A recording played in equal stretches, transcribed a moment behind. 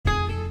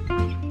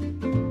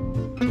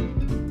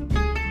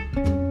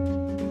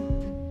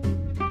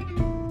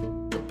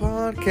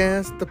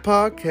podcast, the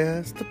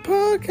podcast, the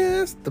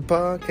podcast, the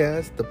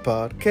podcast, the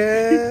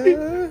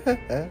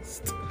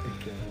podcast.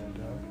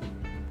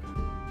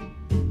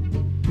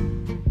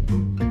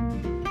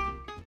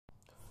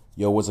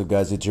 Yo, what's up,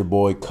 guys? It's your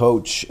boy,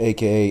 Coach,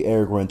 a.k.a.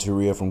 Eric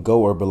Renteria from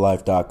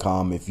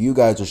GoHerbalife.com. If you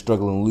guys are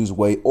struggling to lose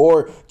weight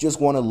or just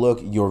want to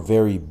look your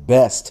very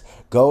best,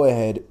 go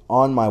ahead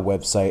on my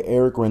website,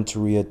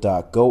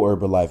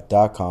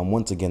 ericrenteria.goherbalife.com.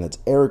 Once again, it's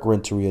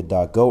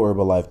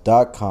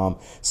ericrenteria.goherbalife.com.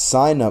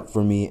 Sign up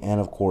for me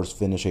and, of course,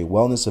 finish a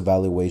wellness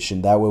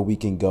evaluation. That way we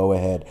can go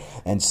ahead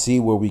and see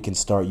where we can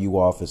start you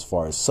off as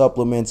far as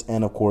supplements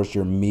and, of course,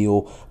 your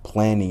meal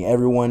planning.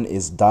 Everyone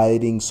is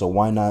dieting, so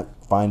why not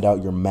find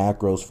out your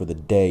macros for the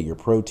day, your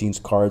proteins,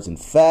 carbs, and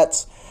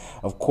fats.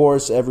 Of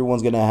course,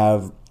 everyone's going to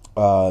have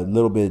a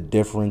little bit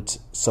different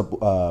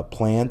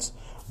plans.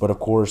 But, of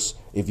course,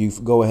 if you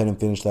go ahead and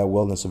finish that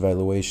wellness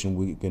evaluation,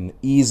 we can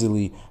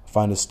easily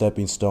find a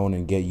stepping stone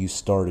and get you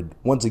started.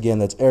 Once again,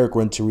 that's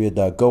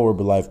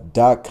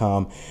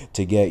ericrenteria.goherbalife.com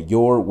to get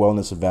your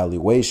wellness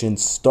evaluation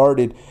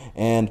started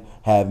and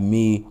have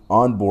me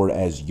on board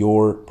as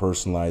your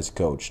personalized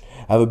coach.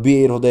 Have a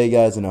beautiful day,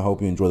 guys, and I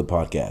hope you enjoy the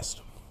podcast.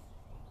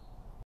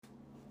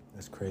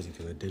 That's crazy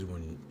because I did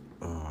one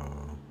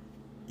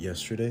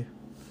yesterday.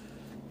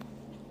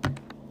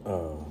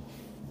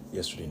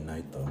 Yesterday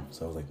night though,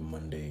 so it was like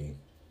Monday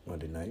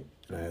night,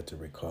 and I had to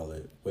recall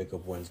it. Wake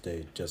Up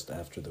Wednesday just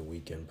after the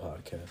weekend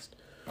podcast.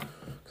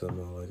 Because I'm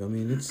all like, I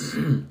mean,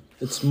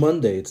 it's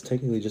Monday. It's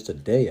technically just a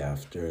day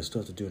after. I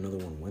still have to do another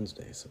one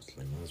Wednesday, so it's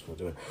like, might as well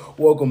do it.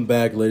 Welcome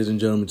back, ladies and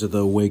gentlemen, to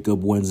the Wake Up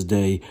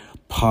Wednesday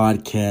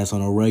podcast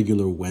on a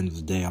regular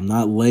Wednesday. I'm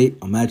not late.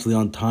 I'm actually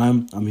on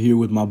time. I'm here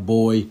with my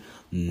boy,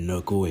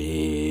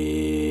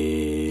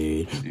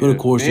 NuccleHead. But of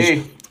course,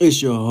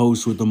 it's your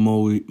host with the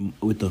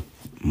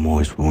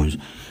moist voice,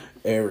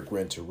 Eric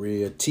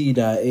Renteria,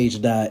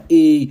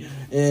 T.H.E.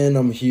 And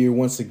I'm here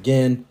once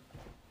again.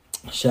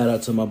 Shout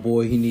out to my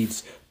boy. He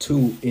needs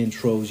 2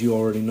 intros. You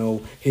already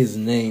know his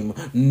name,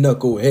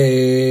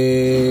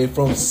 NuccleHead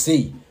from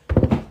CFB.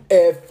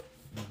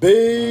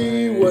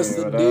 What's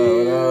the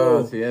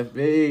deal?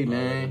 CFB,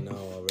 man. I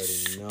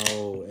already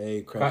know.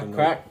 Hey,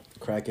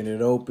 cracking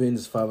it open.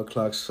 It's 5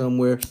 o'clock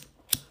somewhere.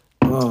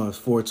 It's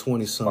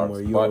 4:20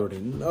 somewhere. You already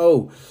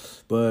know.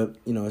 But,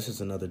 it's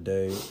just another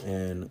day.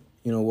 And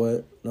you know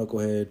what,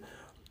 Knucklehead?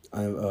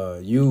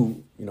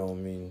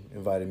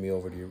 Invited me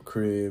over to your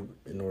crib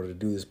in order to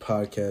do this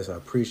podcast. I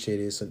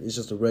appreciate it. It's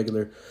just a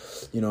regular,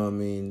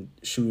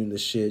 shooting the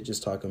shit,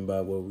 just talking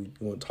about what we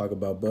want to talk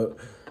about. But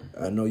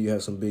I know you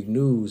have some big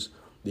news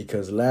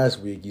because last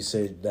week you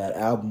said that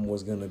album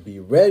was going to be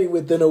ready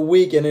within a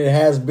week, and it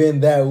has been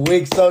that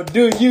week. So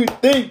do you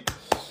think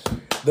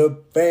the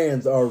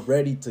fans are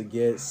ready to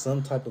get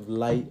some type of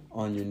light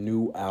on your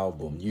new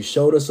album? You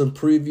showed us some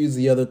previews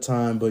the other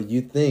time, but do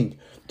you think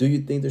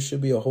there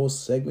should be a whole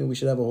segment? We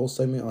should have a whole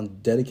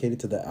segment dedicated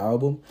to the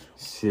album?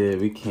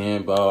 Shit, we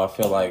can, bro. I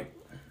feel like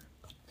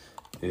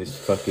it's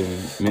fucking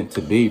meant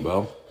to be,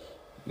 bro.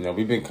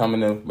 We've been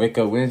coming to Wake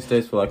Up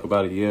Wednesdays for like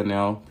about a year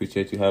now.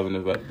 Appreciate you having the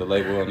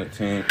label on the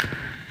team.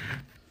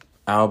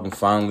 Album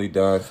finally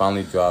done,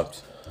 finally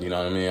dropped. You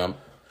know what I mean? I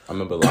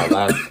remember our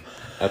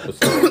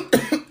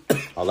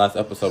last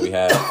episode we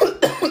had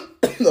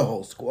the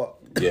whole squad.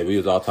 Yeah, we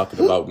was all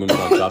talking about when we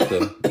gonna drop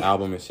the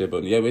album and shit.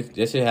 But yeah,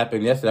 that shit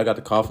happened yesterday. I got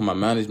the call from my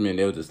management.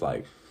 They were just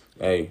like,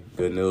 "Hey,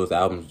 good news,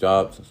 album's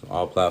dropped on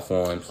all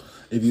platforms."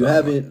 If you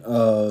haven't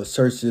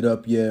searched it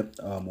up yet,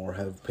 or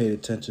have paid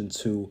attention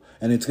to,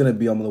 and it's gonna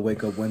be on the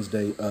Wake Up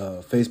Wednesday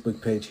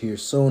Facebook page here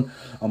soon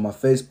on my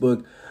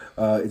Facebook.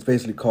 It's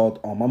basically called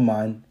On My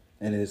Mind,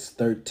 and it's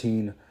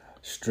 13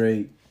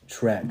 straight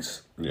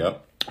tracks.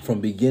 Yep. From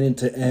beginning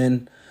to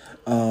end.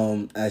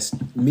 As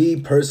me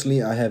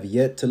personally, I have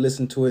yet to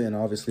listen to it, and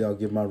obviously I'll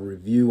give my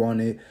review on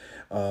it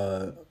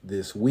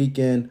this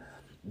weekend.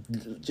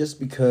 Just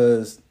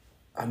because,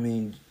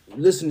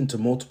 listening to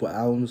multiple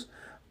albums,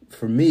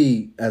 for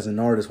me as an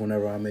artist,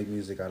 whenever I make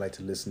music, I like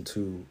to listen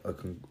to a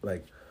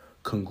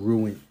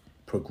congruent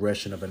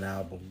progression of an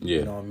album. Yeah.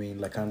 You know what I mean?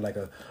 Like kind of like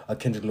a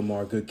Kendrick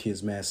Lamar, Good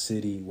Kids, Mad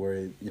City, where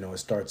it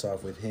starts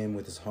off with him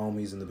with his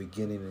homies in the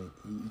beginning, and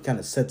he kind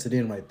of sets it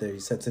in right there. He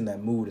sets in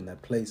that mood and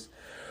that place.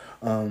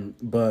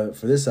 But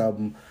for this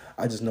album,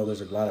 I just know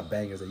there's a lot of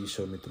bangers that you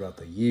showed me throughout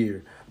the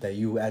year that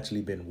you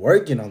actually been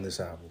working on this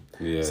album.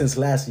 Yeah. Since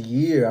last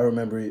year, I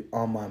remember it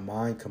On My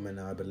Mind coming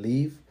out, I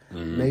believe,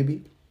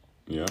 maybe.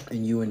 Yeah.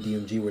 And you and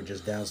DMG were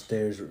just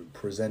downstairs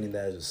presenting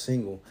that as a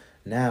single.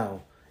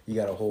 Now, you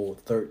got a whole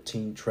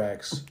 13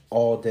 tracks,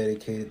 all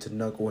dedicated to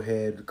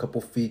Knucklehead, a couple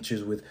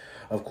features with,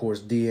 of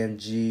course,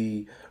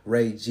 DMG,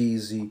 Ray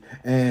Jeezy,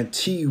 and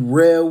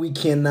T-Rail. We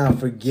cannot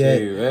forget.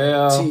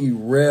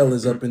 T-Rail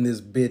is up in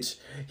this bitch.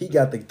 He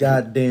got the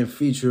goddamn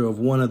feature of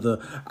one of the,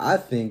 I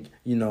think,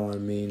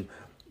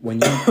 when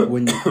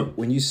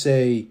you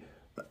say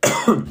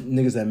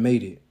niggas that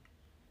made it,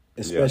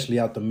 especially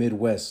out the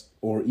Midwest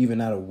or even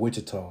out of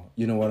Wichita,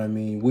 you know what I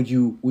mean? Would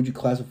you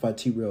classify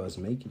T-Rail as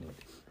making it?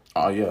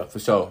 Oh, yeah, for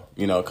sure.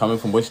 Coming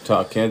from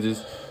Wichita,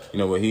 Kansas, you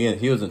know, where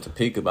he was in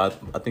Topeka, but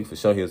I think for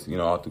sure he was, you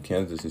know, all through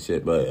Kansas and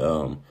shit. But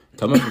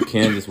coming from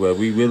Kansas, where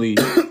we really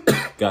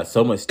got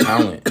so much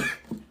talent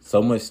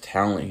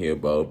here,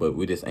 bro, but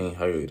we just ain't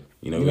heard.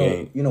 You know, we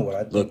ain't what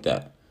I think, looked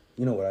at.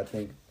 You know what I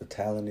think the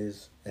talent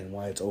is and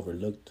why it's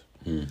overlooked?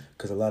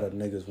 Because a lot of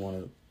niggas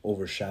want to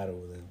overshadow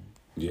them.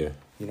 Yeah.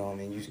 You know what I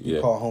mean?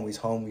 You call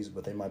homies,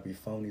 but they might be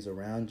phonies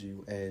around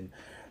you and,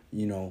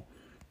 you know,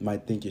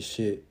 might think your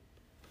shit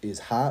is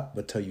hot,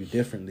 but tell you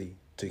differently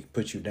to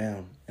put you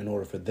down in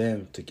order for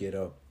them to get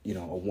up, you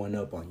know, a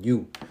one-up on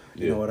you.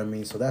 You know what I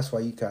mean? So that's why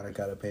you kind of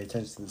got to pay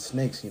attention to the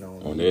snakes, you know.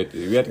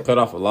 We have to cut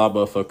off a lot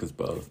of motherfuckers,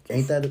 bro.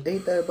 Ain't that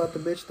about the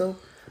bitch, though?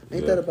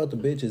 Ain't that about the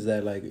bitch is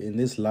that, like, in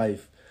this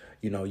life,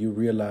 you know, you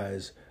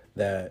realize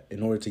that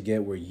in order to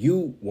get where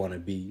you want to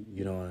be,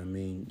 you know what I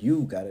mean,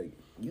 you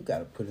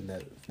gotta put in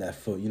that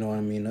foot, you know what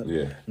I mean?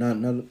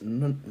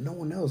 No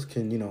one else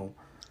can, you know,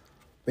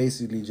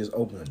 basically just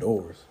open the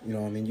doors. You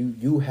know what I mean?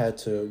 You had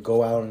to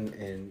go out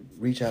and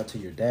reach out to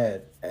your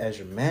dad as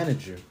your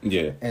manager.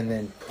 Yeah. And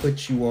then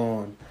put you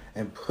on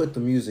and put the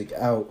music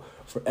out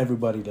for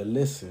everybody to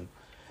listen.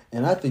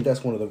 And I think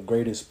that's one of the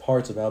greatest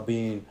parts about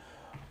being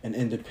an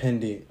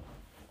independent,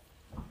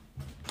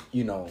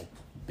 you know,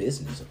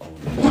 business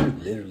owner. You're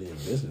literally a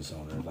business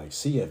owner. Like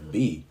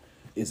CFB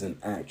is an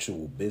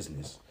actual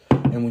business.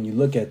 And when you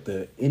look at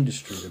the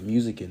industry, the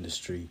music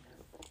industry,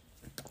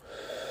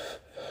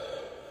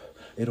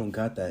 they don't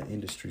got that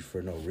industry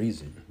for no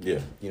reason. Yeah.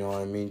 You know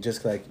what I mean?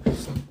 Just like,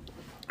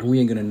 we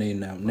ain't gonna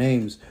name out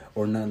names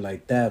or nothing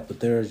like that, but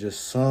there are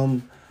just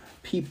some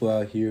people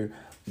out here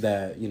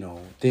that, you know,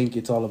 think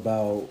it's all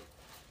about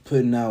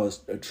putting out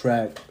a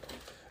track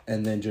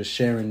and then just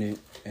sharing it,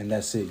 and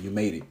that's it. You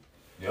made it.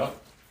 Yep.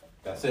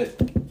 That's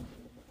it.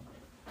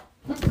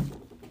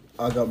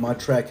 My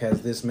track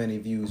has this many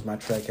views. My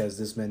track has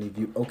this many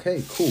views.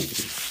 Okay, cool.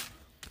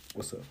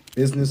 What's up?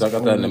 Business. So I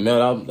got that in the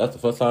mail. That's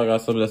the first time I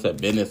got something that said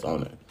business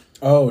on it.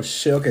 Oh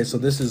shit. Okay, so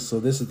this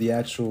is the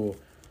actual.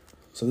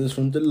 So this is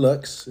from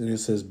Deluxe, and it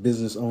says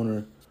business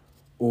owner,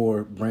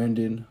 or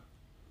Brandon.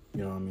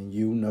 You know what I mean?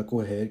 You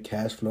Knucklehead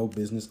Cash Flow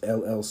Business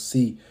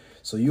LLC.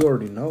 So you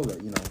already know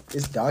that, you know,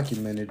 it's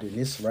documented and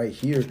it's right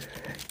here,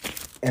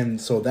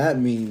 and so that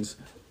means.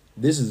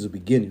 This is the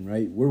beginning,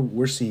 right?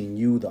 We're seeing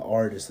you, the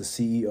artist, the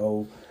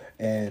CEO,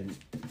 and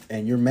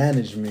your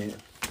management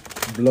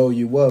blow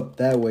you up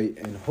that way.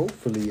 And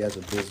hopefully, as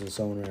a business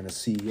owner and a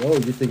CEO,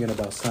 you're thinking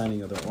about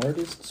signing other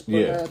artists,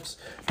 perhaps.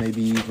 Yeah.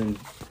 Maybe even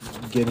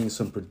getting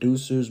some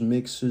producers,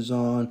 mixers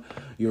on.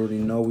 You already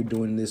know we're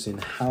doing this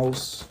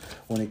in-house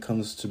when it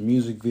comes to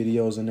music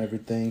videos and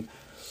everything.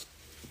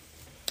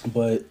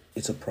 But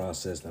it's a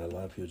process that a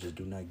lot of people just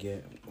do not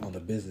get on the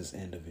business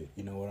end of it.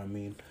 You know what I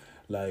mean?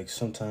 Like,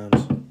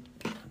 sometimes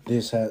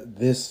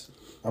this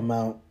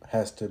amount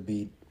has to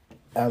be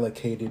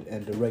allocated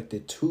and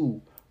directed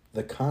to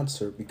the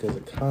concert, because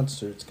the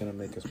concert's going to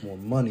make us more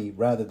money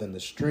rather than the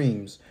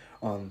streams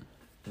on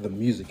the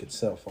music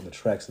itself, on the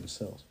tracks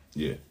themselves.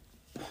 Yeah.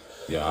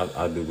 Yeah,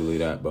 I do believe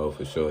that, bro,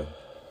 for sure.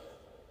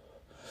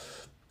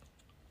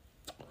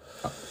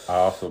 I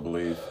also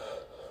believe,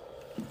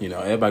 you know,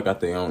 everybody got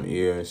their own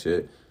ear and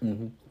shit.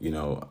 Mm-hmm. You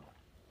know,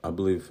 I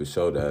believe for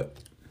sure that,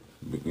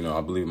 you know,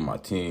 I believe in my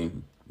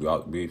team.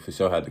 We for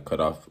sure had to cut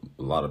off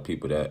a lot of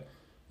people that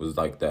was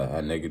like that,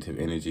 had negative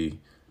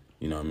energy.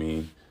 You know what I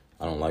mean?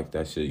 I don't like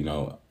that shit, you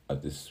know,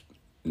 just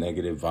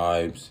negative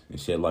vibes and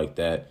shit like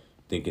that.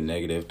 Thinking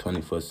negative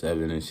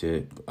 24/7 and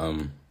shit.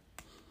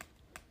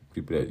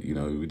 People that, you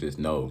know, we just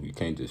know. You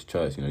can't just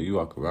trust. You know, you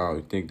walk around,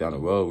 you think down the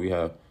road, we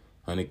have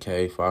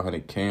 100K,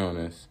 500K on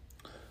us.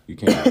 You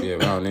can't be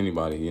around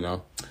anybody, you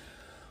know?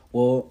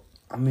 Well,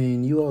 I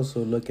mean, you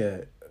also look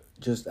at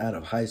just out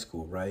of high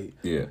school, right?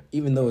 Yeah.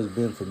 Even though it's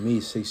been for me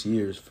 6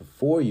 years, for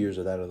 4 years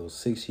of those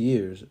 6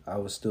 years, I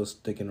was still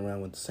sticking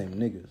around with the same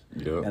niggas.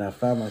 Yeah. And I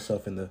found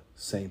myself in the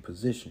same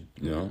position.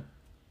 Yeah.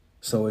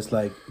 So it's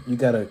like, you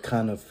got to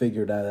kind of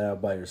figure that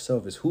out by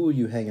yourself. Is who are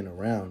you hanging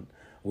around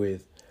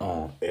with?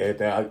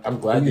 I'm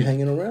glad who you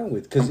hanging around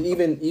with. Because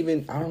even,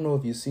 I don't know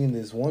if you've seen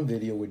this one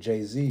video with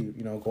Jay-Z,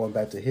 you know, going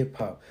back to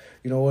hip-hop.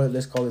 You know what?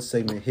 Let's call this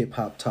segment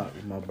Hip-Hop Talk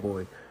with my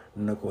boy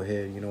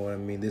Knucklehead, you know what I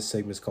mean? This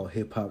segment's called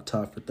Hip Hop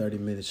Talk for 30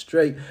 minutes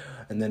straight.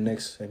 And then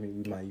next segment,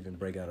 we might even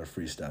break out a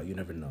freestyle. You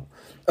never know.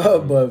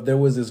 But there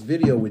was this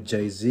video with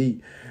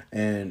Jay-Z,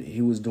 and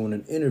he was doing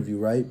an interview,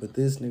 right? But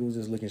this nigga was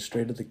just looking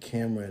straight at the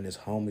camera, and his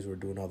homies were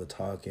doing all the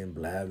talking,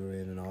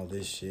 blabbering, and all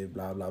this shit,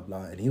 blah, blah,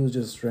 blah. And he was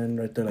just standing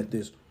right there like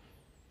this,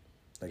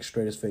 like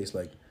straight his face,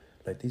 like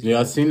these. Yeah,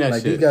 guys, I seen that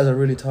like shit. These guys are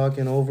really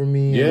talking over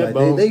me. Yeah, like,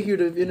 bro. They hear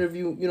the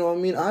interview. You know what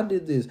I mean? I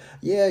did this.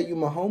 Yeah, you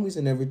my homies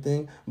and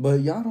everything,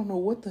 but y'all don't know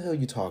what the hell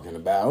you talking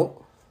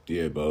about.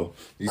 Yeah, bro.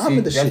 You I'm see,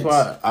 in the that's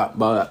shits.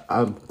 why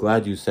I'm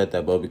glad you said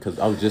that, bro, because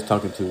I was just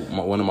talking to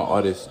one of my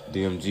artists,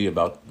 DMG,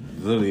 about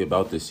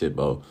this shit,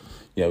 bro.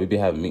 Yeah, we be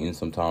having meetings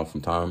from time to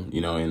time, you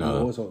know, and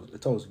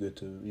it's always good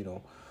to, you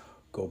know,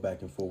 go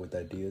back and forth with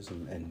ideas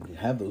and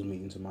have those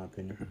meetings, in my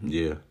opinion.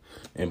 Yeah,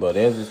 and but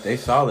they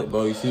solid,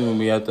 bro. You see when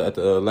we at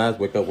the last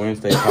Wake Up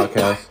Wednesday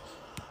podcast,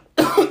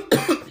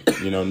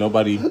 you know,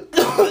 nobody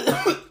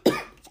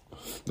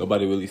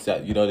nobody really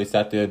sat. They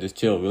sat there and just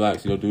chill,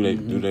 relax.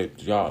 Do their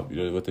job.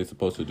 What they're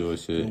supposed to do and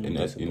shit. And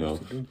that's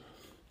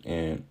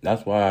and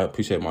that's why I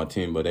appreciate my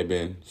team. But they've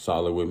been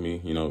solid with me.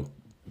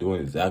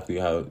 Doing exactly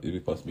how we're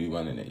supposed to be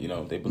running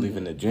it. They believe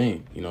in the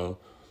dream.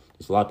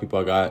 There's a lot of people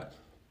I got.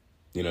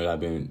 That I've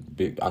been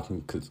big. I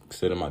can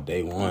consider my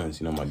day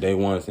ones. My day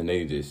ones, and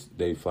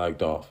they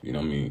flagged off. You know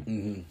what I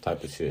mean?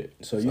 Type of shit.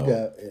 So you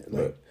got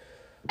like.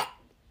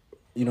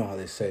 You know how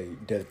they say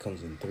death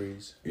comes in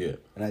threes? Yeah.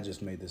 And I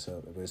just made this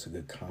up, but it's a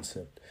good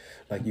concept.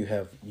 Like you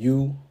have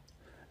you,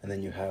 and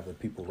then you have the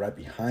people right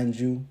behind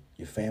you,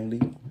 your family,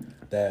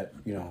 that,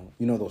 you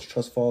know those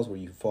trust falls where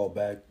you fall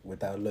back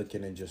without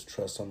looking and just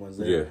trust someone's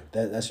there?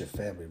 Yeah. That's your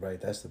family,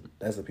 right? That's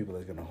the people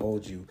that's going to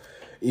hold you.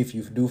 If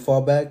you do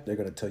fall back, they're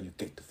going to tell you,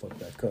 get the fuck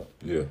back up.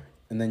 Yeah.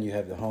 And then you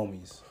have the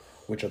homies,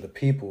 which are the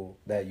people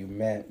that you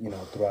met,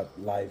 throughout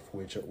life,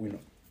 which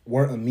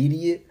weren't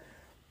immediate,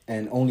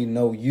 and only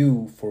know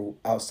you for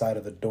outside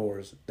of the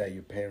doors that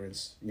your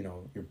parents,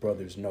 your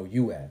brothers know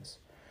you as.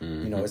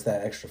 Mm-hmm. It's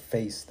that extra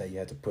face that you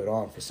had to put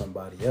on for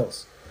somebody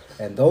else.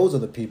 And those are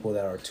the people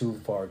that are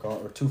too far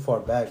gone or too far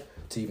back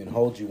to even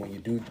hold you when you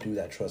do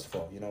that trust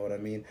fall. You know what I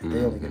mean? Mm-hmm.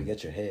 They're only going to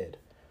get your head.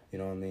 You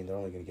know what I mean? They're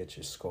only going to get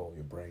your skull,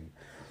 your brain.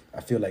 I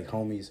feel like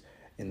homies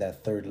in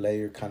that third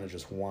layer kind of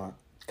just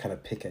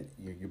pick at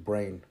your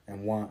brain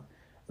and want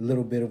a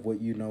little bit of what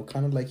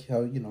kind of like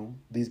how,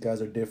 these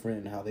guys are different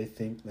and how they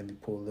think. Let me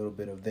pull a little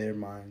bit of their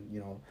mind,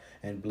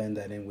 and blend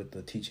that in with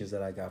the teachings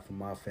that I got from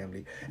my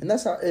family. And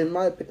that's how,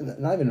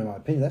 not even in my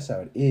opinion, that's how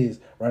it is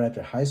right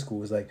after high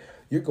school. It's like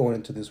you're going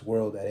into this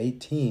world at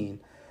 18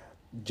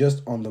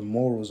 just on the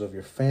morals of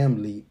your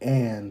family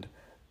and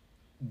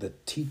the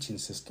teaching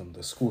system,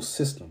 the school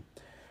system.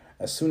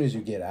 As soon as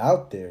you get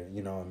out there,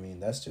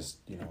 that's just,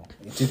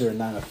 it's either a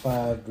 9 to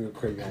 5, real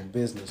create your own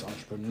business,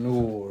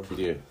 entrepreneur,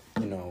 yeah.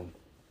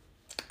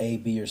 A,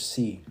 B, or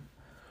C.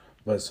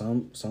 But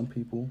some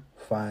people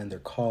find their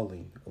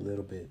calling a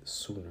little bit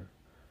sooner.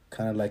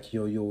 Kind of like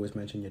you always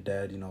mentioned your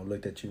dad,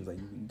 looked at you and was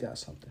like, you got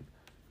something.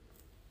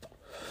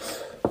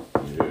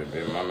 Yeah,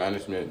 man, my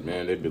management,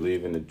 man, they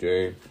believe in the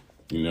dream.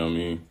 You know what I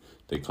mean?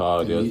 They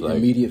call it, like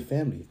immediate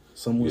family.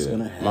 Someone's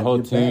gonna have my whole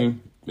your team.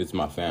 Back. It's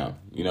my fam.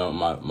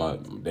 My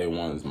day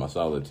one is my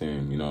solid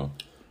team.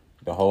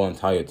 The whole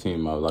entire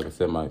team. Like I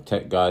said, my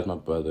tech guys, my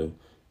brother.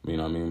 You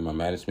know what I mean? My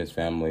management's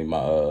family,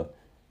 my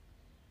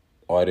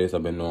artists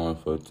I've been knowing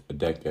for a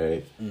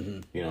decade.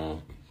 Mm-hmm.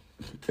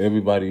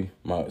 Everybody,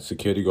 my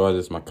security guards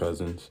is my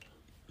cousins.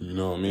 You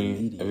know what I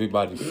mean?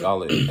 Everybody's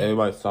solid.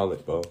 Everybody's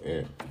solid, bro.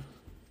 Yeah.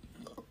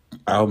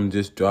 Album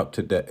just dropped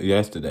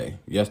yesterday.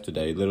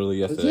 Literally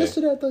yesterday.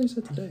 Yesterday? I thought you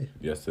said today.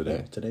 Yesterday.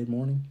 Yeah, today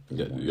morning?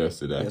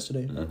 Yesterday.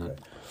 Yesterday? Mm-hmm. Okay.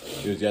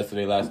 It was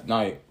yesterday, last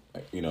night.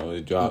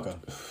 It dropped. Okay.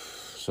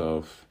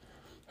 So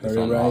it's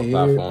on right all here,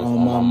 platforms.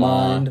 On my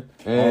mind.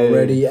 Hey.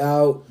 Already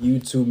out.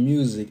 YouTube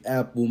Music,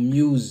 Apple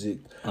Music,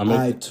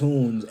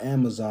 iTunes,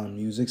 Amazon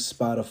Music,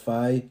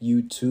 Spotify,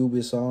 YouTube.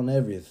 It's on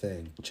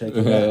everything. Check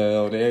it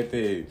out. On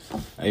everything.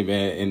 Hey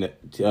man,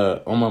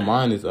 and On My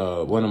Mind is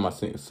one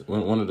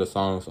of the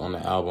songs on the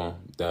album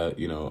that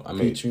I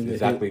made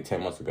exactly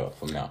 10 months ago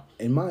from now.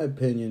 In my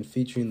opinion,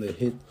 featuring the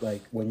hit,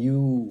 like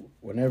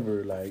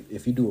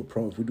if we do a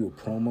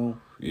promo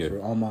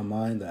for On My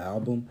Mind, the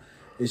album.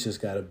 It's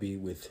just got to be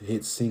with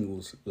hit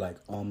singles like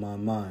On My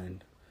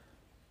Mind,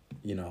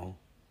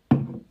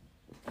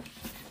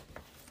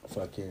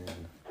 fucking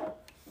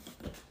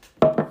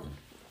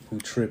Who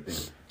Tripping.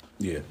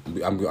 Yeah,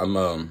 I'm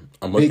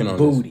working on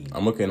booty. This.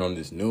 I'm working on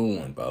this new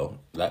one, bro.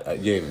 But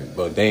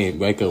they ain't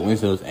Wake Up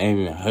Wednesdays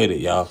ain't even heard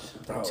it, y'all.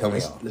 Bro,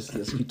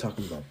 let's keep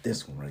talking about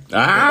this one right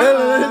now.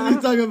 Let's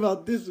keep talking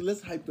about this one.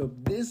 Let's hype up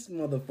this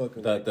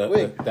motherfucker.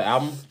 The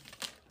album.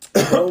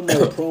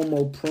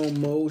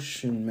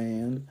 Promotion,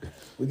 man.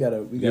 We got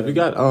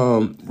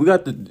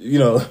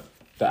the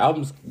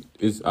albums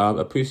is I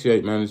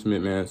appreciate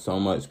management, man,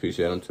 so much.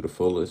 Appreciate them to the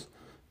fullest.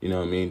 You know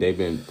what I mean? They've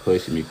been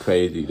pushing me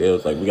crazy. They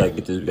was like, we gotta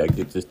get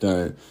this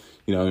done.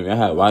 You know what I mean? I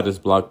had writer's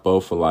block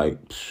both for like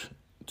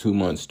 2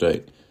 months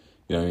straight.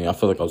 You know what I mean? I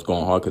feel like I was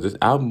going hard because this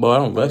album, bro, I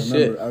don't rush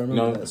shit. I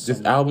remember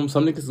this album,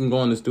 some niggas can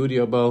go in the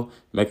studio, bro,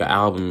 make an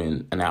album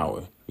in an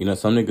hour.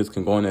 Some niggas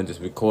can go in there and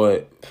just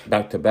record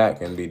back to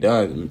back and be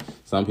done. And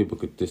some people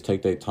could just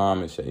take their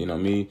time and shit.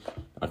 Me,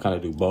 I kind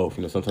of do both.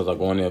 Sometimes I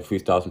go in there and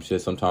freestyle some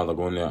shit. Sometimes I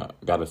go in there,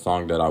 got a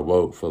song that I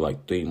wrote for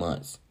like 3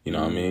 months. You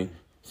know what I mean?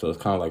 So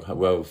it's kind of like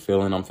whatever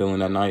I'm feeling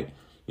that night.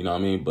 You know what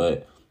I mean?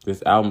 But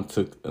this album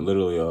took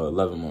literally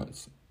 11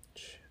 months.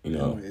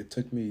 It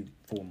took me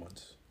 4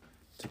 months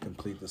to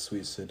complete the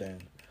Sweet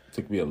Sedan. It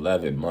took me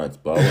 11 months,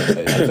 bro.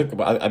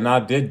 I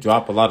did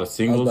drop a lot of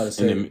singles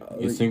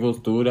singles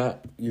through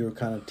that. You were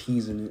kind of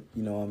teasing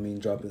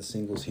it, dropping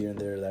singles here and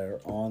there that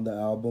are on the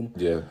album.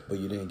 Yeah. But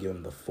you didn't give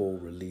them the full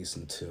release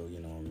until,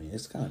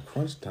 it's kind of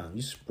crunch time.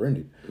 You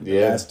sprinted. The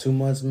Yeah. last 2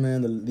 months,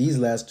 man, these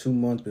last 2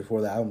 months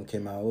before the album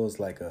came out, it was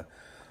like on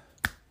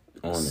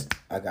it.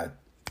 I got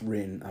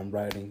written, I'm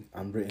writing,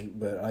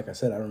 but like I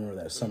said, I remember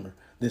this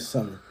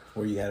summer.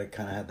 where you had to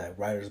kind of have that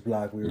writer's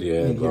block. We were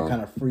Yeah, in here bro.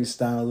 kind of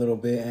freestyle a little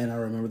bit, and I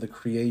remember the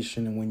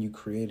creation and when you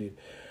created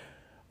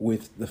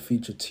with the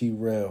feature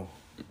T-Rail.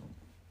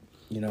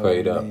 You know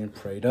Prayed what I up. mean?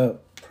 Prayed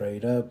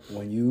up.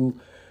 When you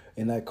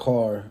in that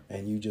car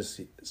and you just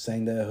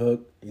sang that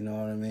hook, you know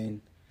what I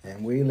mean?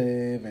 And we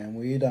live and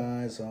we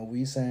die, so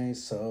we sang,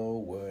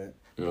 so what?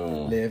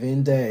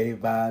 Living day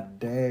by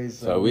day,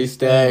 So we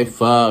stay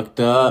fucked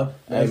up.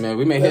 Hey man,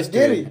 we made let's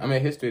get history. it. I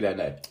made history that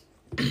night.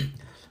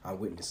 I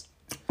witnessed.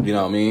 You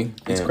know what I mean?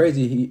 It's And-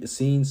 crazy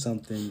seeing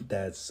something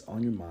that's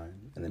on your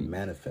mind and then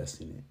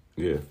manifesting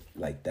it. Yeah.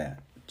 Like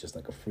that. Just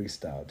like a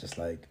freestyle. Just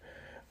like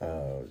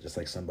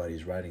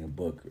somebody's writing a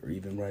book or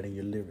even writing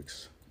your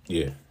lyrics.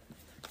 Yeah.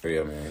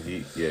 Yeah,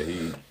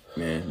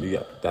 man. You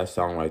got that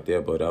song right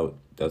there, but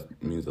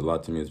that means a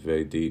lot to me. It's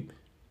very deep.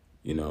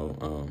 You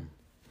know,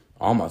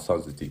 all my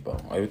songs is deep, bro.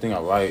 Everything I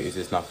write is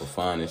just not for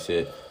fun and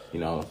shit. You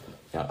know,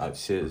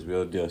 shit is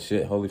real deal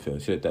shit.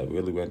 Holyfield shit that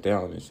really went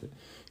down and shit.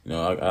 You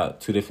know, I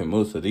got 2 different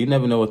moves, so you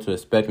never know what to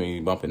expect when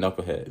you bump a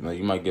knucklehead. Like,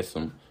 you might get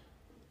some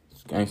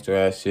gangster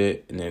ass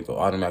shit, and then go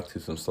automatic to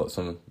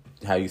some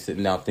how you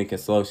sitting down thinking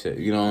slow shit.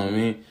 You know what I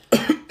mean?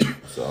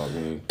 So I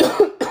mean,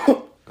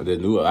 the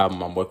new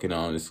album I'm working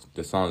on is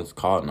the song is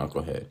called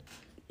Knucklehead.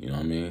 You know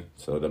what I mean?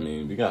 So I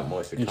mean, we got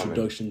more shit coming.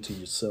 Introduction to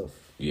yourself.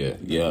 Yeah.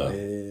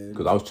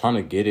 Because I was trying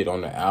to get it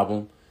on the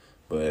album,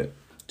 but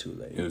too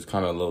late. It was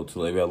kind of a little too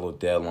late. We had a little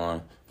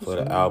deadline for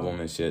the album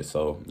and shit.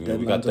 So you know,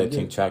 we got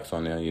 13 tracks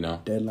on there. You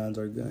know, deadlines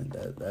are good.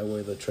 That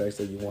way, the tracks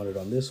that you wanted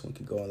on this one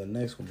could go on the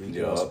next one. But you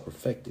can also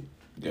perfect it.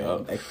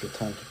 Yeah. Extra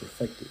time to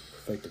perfect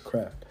the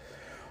craft.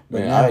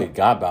 But man, now, I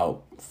got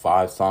about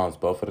 5 songs,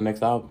 bro, for the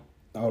next album.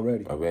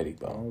 Already,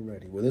 bro.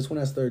 Already. Well, this one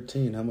has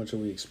 13. How much are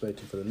we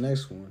expecting for the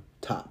next one?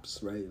 Tops,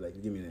 right?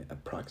 Like, give me an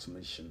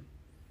approximation.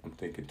 I'm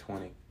thinking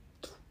 20.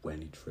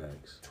 20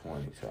 tracks.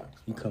 20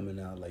 tracks. You coming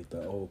out like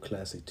the old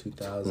classic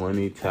 2000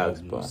 20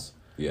 tracks, albums.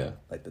 bro. Yeah.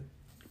 Like the,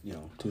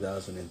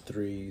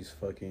 2003's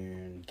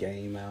fucking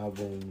Game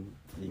album.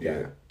 You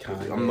got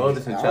Kanye. I'm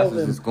noticing tracks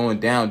is just going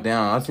down.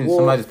 I've seen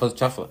somebody just post a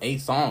track for 8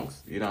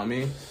 songs. You know what I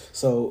mean?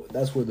 So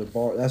that's where the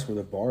bar.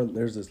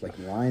 There's this like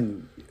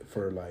line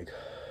for like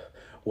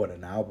what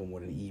an album,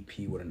 what an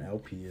EP, what an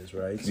LP is,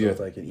 right? So it's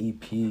like an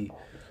EP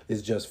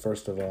is just,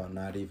 first of all,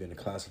 not even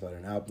classified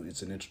an album.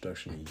 It's an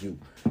introduction to you.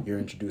 You're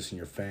introducing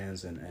your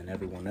fans and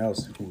everyone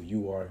else who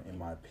you are, in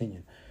my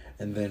opinion.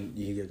 And then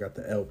you got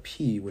the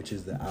LP, which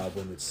is the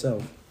album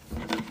itself.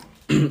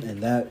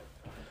 And that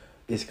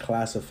is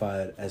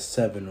classified as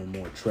 7 or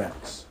more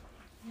tracks.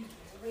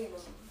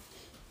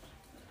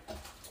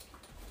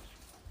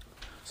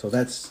 So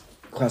that's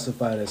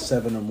classified as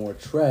 7 or more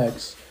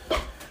tracks.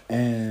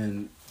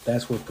 And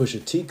that's where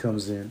Pusha T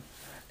comes in.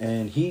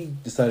 And he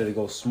decided to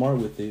go smart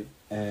with it.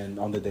 And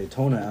on the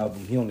Daytona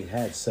album, he only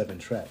had 7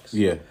 tracks.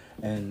 Yeah.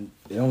 And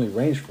it only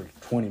ranged for a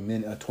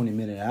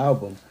 20-minute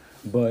album.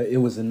 But it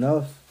was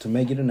enough to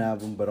make it an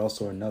album, but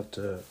also enough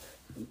to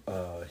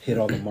hit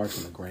all the marks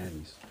on the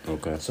Grammys.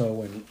 Okay. So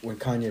when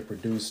Kanye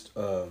produced,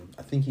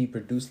 I think he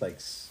produced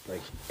like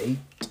 8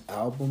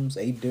 albums,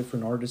 8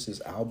 different artists'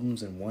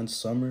 albums in one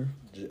summer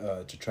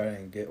to try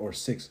and get, or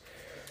 6.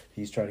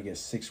 He's trying to get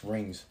 6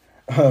 rings,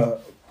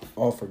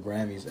 all for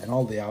Grammys, and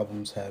all the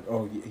albums had.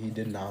 Oh, he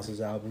did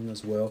Nas's album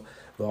as well,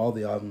 but all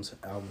the albums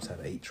had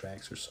 8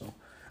 tracks or so.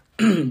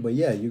 But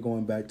yeah, you're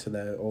going back to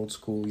that old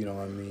school. You know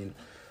what I mean?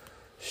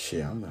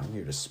 Shit, I'm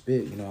here to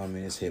spit. You know what I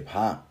mean? It's hip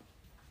hop.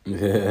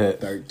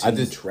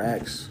 13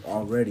 tracks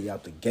already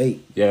out the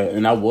gate. Yeah,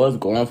 and I was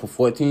going for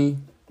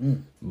 14.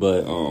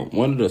 But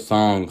one of the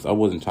songs, I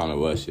wasn't trying to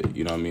rush it.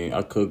 You know what I mean?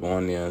 I could go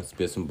on there and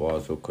spit some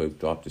bars real quick,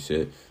 drop the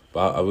shit.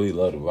 But I really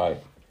love to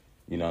write.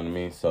 You know what I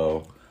mean?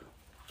 So.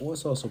 Well,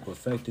 it's also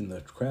perfecting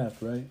the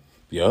craft, right?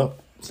 Yep.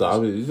 So I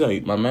was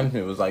like, my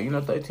management was like,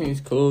 13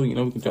 is cool. You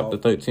know, we can drop the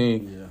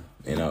 13.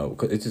 Yeah. You know,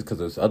 it's just because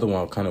this other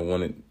one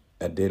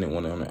I didn't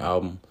want it on the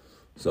album.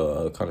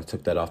 So I kind of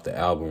took that off the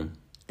album.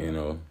 You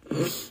know,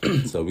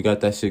 so we got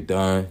that shit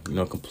done,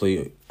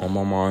 complete on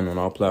my mind on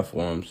all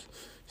platforms.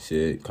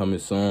 Shit, coming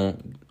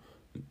soon.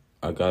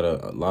 I got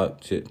a lot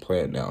of shit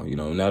planned now.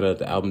 Now that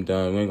the album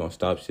done, we ain't gonna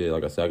stop shit.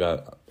 Like I said,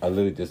 I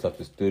literally just left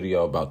the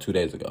studio about 2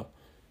 days ago.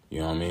 You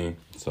know what I mean?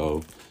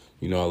 So,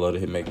 I love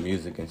to make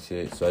music and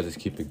shit. So I just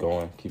keep it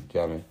going, keep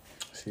jamming.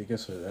 See, I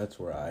guess that's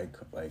where I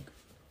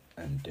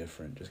am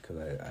different, just because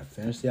I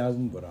finished the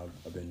album, but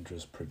I've been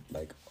just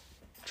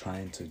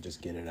trying to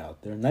just get it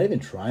out there. Not even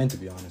trying, to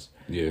be honest.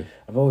 Yeah.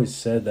 I've always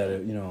said that,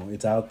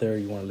 it's out there,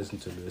 you want to listen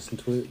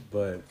to it,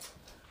 but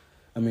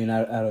I mean,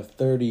 out of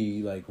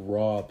 30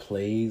 raw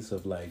plays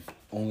of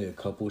only a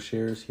couple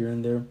shares here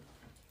and there,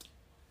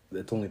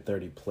 it's only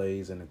 30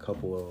 plays and a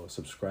couple of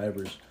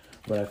subscribers.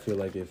 But I feel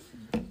like if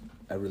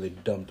I really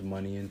dumped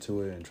money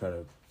into it and try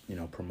to,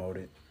 promote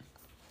it,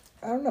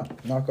 I don't know,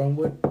 knock on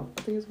wood,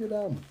 I think it's a good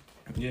album.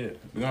 Yeah.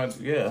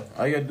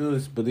 All you gotta do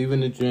is believe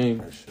in the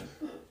dream.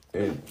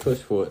 And push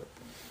for it.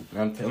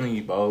 And I'm telling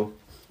you, bro.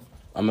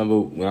 I remember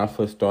when I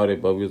first started,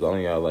 bro, we was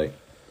only at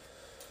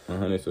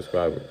 100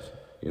 subscribers.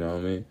 You know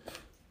what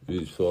I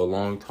mean? For a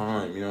long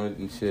time,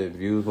 and shit,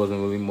 views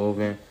wasn't really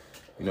moving.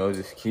 You know,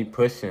 just keep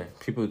pushing.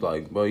 People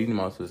like, bro, you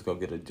might as well just go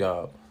get a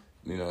job.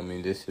 You know what I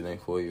mean? This shit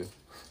ain't for you.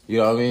 You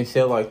know what I mean?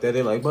 Shit like that.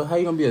 They're like, but how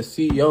you gonna be a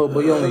CEO?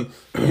 But you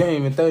ain't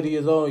even 30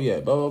 years old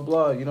yet. Blah, blah,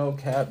 blah. You know,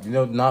 cap. You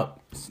know,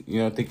 not,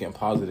 thinking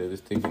positive.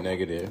 It's thinking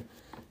negative.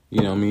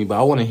 You know what I mean? But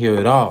I want to hear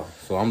it all.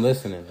 So I'm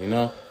listening,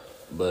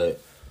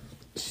 But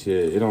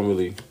shit, it don't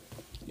really,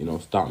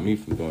 stop me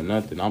from doing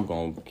nothing. I'm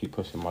going to keep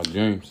pushing my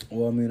dreams.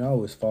 Well, I mean, I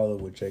always follow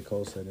what J.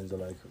 Cole said. Is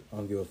like, I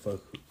don't give a fuck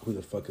who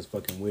the fuck is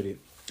fucking with it.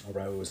 I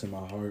write what's in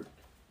my heart.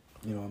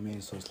 You know what I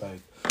mean? So it's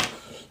like,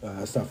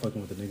 I stopped fucking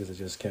with the niggas that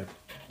just kept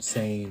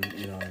saying,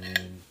 you know what I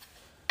mean?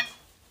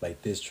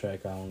 Like, this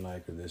track I don't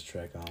like, or this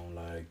track I don't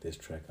like, this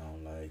track I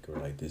don't like, or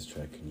like this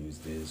track can use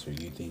this,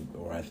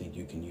 or I think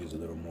you can use a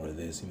little more of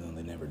this, even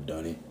though they never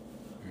done it.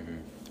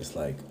 Mm-hmm. It's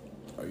like,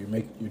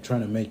 you're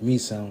trying to make me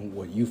sound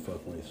what you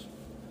fuck with,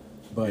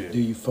 but do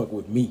you fuck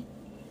with me?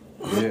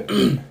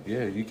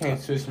 Yeah, you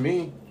can't switch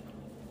me.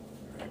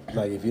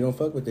 Like, if you don't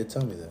fuck with it,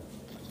 tell me that.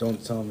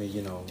 Don't tell me,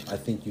 I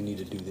think you need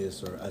to do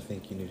this, or I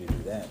think you need to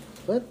do that.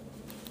 What?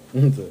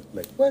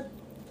 Like, what?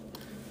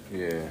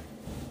 Yeah.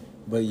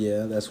 But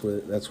yeah, that's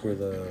where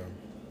the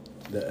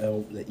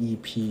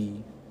EP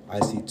I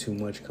See Too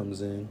Much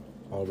comes in,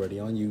 already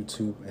on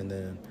YouTube, and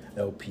then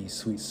LP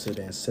Sweet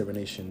Sedan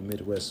Serenation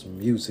Midwest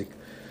Music,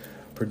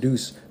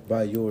 produced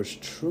by yours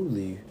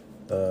truly,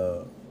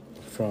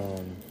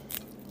 from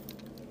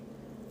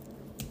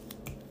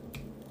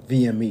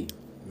VME,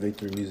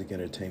 Victory Music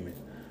Entertainment.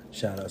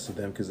 Shout outs to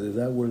them, because is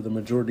that where the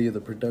majority of the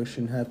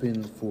production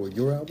happened for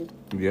your album?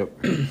 Yep.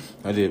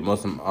 I did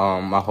most of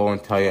my whole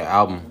entire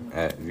album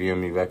at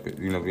VME Records.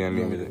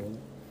 VME Music.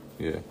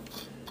 Yeah.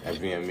 At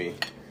VME.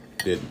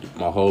 Did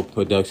my whole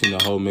production,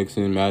 the whole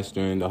mixing,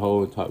 mastering, the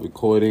whole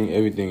recording,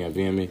 everything at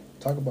VME.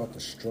 Talk about the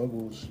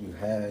struggles you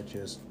had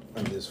just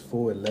on this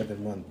full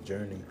 11-month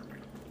journey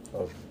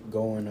of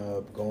going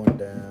up, going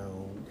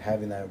down,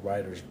 having that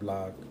writer's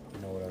block, you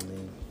know what I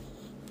mean?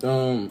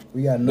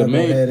 We got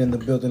NuccleHead in the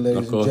building,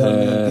 ladies and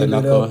gentlemen. Give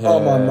it up.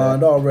 On my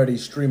mind, already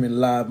streaming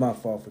live. My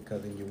fault for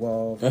cutting you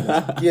off.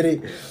 Let's get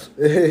it.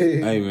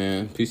 Hey,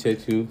 man.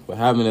 Appreciate you for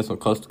having us on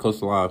Coast to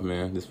Coast Live,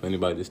 man. Just for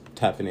anybody just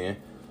tapping in.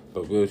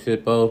 But real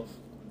shit, bro.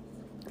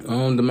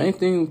 The main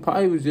thing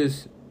probably was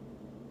just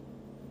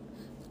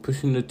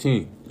pushing the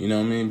team. You know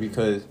what I mean?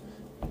 Because,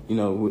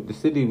 with the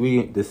city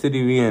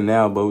we in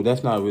now, but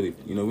that's not really,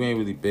 we ain't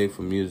really big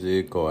for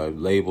music or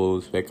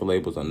labels, record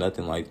labels or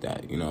nothing like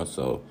that,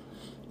 so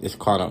it's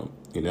kind of,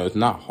 it's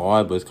not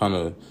hard, but it's kind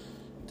of,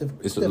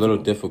 it's a little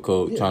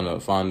difficult trying to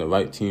find the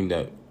right team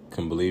that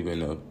can believe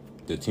in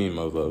the team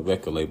of a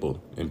record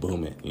label and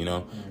boom it,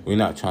 Mm-hmm. We're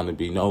not trying to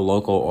be no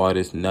local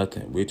artist,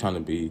 nothing. We're trying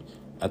to be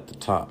at the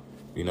top,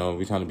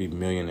 we're trying to be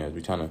millionaires.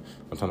 I'm trying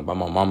to buy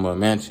my mama a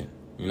mansion,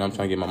 I'm trying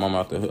to get my mama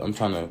out the hood. I'm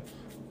trying to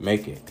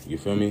make it, you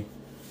feel me?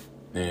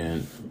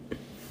 And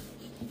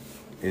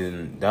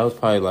that was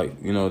probably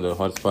like, the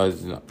hardest part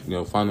is,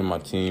 finding my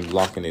team,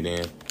 locking it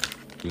in,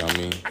 you know what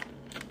I mean?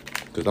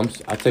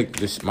 Because I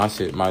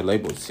take my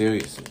label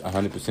serious,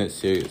 100%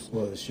 serious.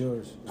 Well, it's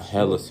yours.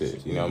 Hella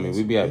serious, you know what I mean?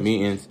 We be at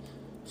meetings,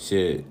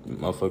 shit,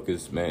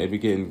 motherfuckers, man, it be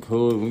getting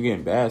cool, we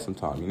getting bad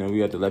sometimes, we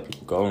have to let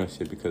people go and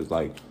shit because,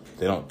 like,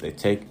 they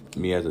take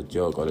me as a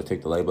joke, or they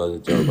take the label as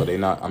a joke, or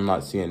I'm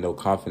not seeing no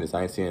confidence,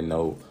 I ain't seeing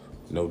no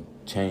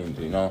change,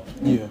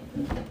 Yeah.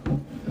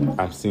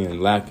 I'm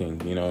seeing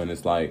lacking, and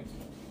it's like,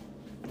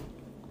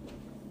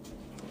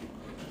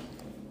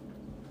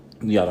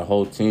 you got a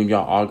whole team,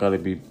 y'all all gotta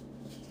be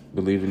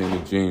believing in the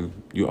dream.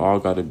 You all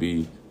gotta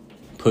be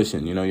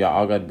pushing, y'all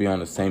all gotta be on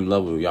the same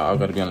level. Y'all all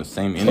gotta be on the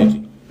same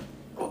energy.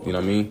 You know what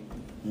I mean?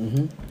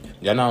 Mm-hmm.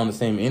 Y'all not on the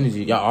same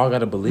energy. Y'all all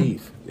gotta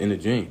believe in the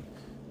dream.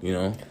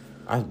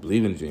 I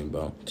believe in the dream,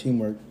 bro.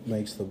 Teamwork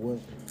makes the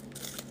work.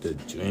 The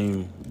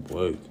dream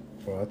work.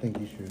 Bro, I think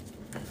you should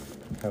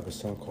have a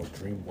song called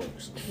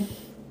DreamWorks.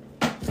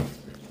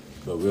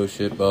 But real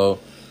shit, bro.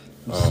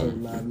 So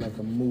live like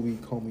a movie,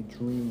 call me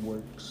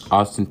DreamWorks.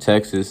 Austin,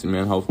 Texas,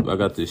 man. I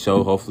got this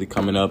show hopefully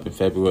coming up in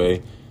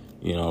February.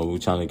 We're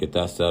trying to get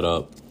that set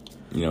up.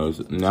 Now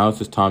it's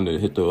just time to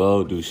hit the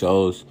road, do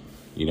shows.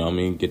 You know what I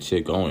mean? Get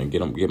shit going.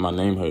 Get my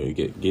name heard.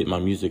 Get my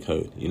music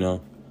heard.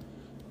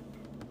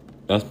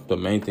 That's the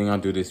main thing I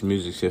do this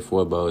music shit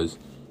for, bro.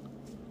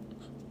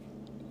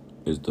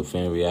 Is the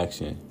fan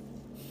reaction.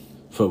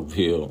 For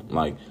real.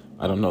 Like,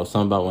 I don't know,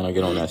 something about when I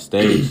get on that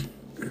stage.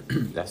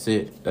 That's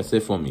it. That's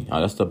it for me.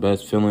 That's the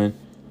best feeling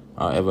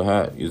I ever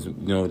had. Is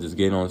just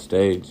getting on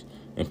stage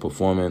and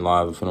performing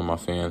live in front of my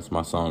fans,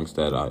 my songs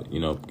that I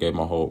gave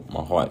my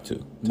heart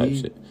to, type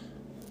shit.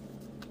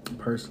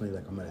 Personally,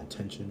 like I'm an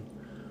attention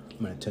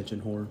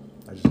whore.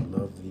 I just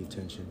love the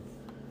attention,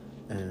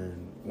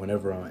 and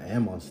whenever I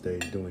am on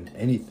stage doing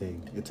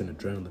anything, it's an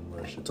adrenaline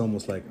rush. It's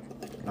almost like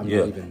I'm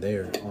not even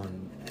there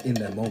in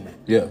that moment.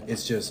 Yeah,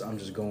 it's just I'm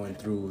just going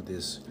through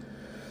this.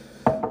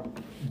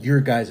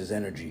 Your guys'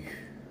 energy.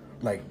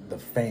 Like the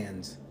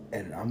fans,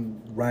 and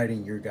I'm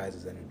riding your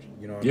guys' energy.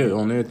 You know what I mean?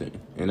 On everything.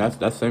 And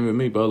that's same with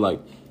me, bro.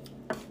 Like,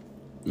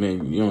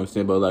 man, you know what I'm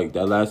saying, bro? Like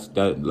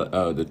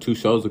the 2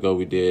 shows ago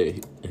we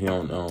did here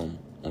on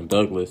on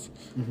Douglas.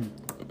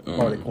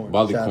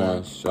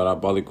 Barleycorn. Shout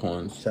out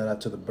Barleycorns. Shout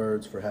out to the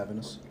birds for having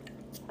us.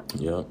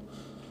 Yep.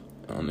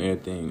 On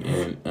everything.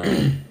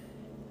 And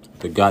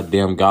the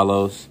goddamn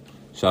Gallows.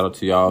 Shout out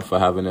to y'all for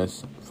having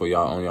us, for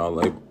y'all on y'all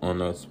label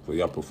on us, for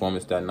y'all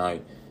performance that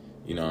night.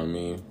 You know what I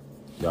mean?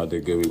 Y'all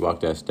did good. We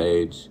walked that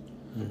stage.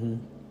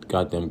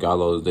 Goddamn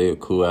Gallows, they a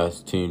cool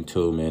ass team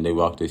too, man. They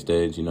walked their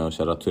stage, you know.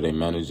 Shout out to their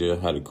manager.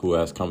 Had a cool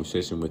ass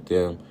conversation with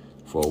them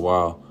for a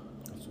while.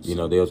 You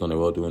know, they was on the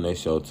road doing their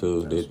show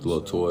too. They did a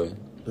little tour.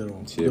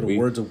 Little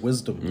words of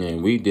wisdom.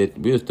 Man, we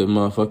was the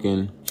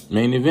motherfucking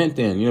main event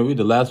then. You know, we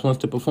the last ones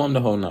to perform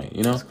the whole night,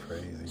 you know? That's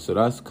crazy. So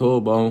that's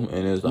cool, bro.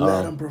 And it's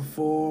let them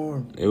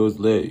perform. It was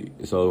lit.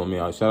 So I mean,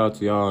 I shout out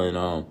to y'all,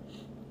 and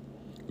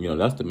you know,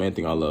 that's the main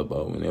thing I love,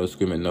 bro. When they was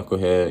screaming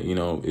Knucklehead, you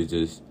know, it's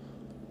just,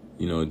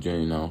 you know,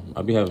 during, you know,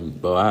 I be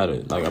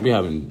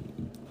having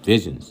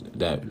visions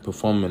that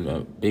performing a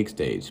big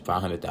stage,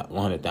 500,000,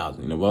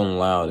 100,000, you know, rolling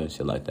loud and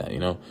shit like that, you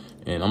know.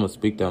 And I'm gonna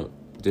speak them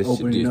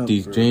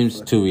these dreams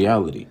to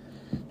reality.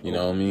 You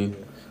know what I mean?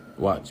 Yeah.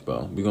 Watch,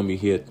 bro. We're gonna be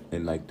here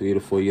in like 3 to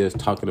 4 years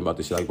talking about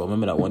this shit. Like, bro,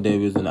 remember that one day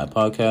we was in that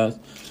podcast,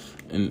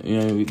 and you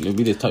know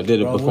we just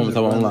did a performance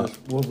of online.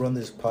 We'll run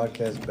this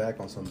podcast back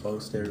on some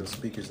Bose stereo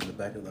speakers in the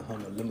back of the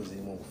Hummer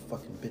limousine with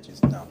fucking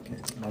bitches. No, I'm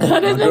kidding.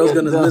 My girl's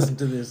gonna listen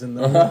to this and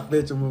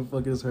bitch, I'm gonna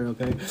fuck this her,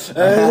 okay?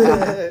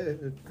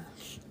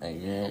 Hey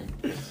man,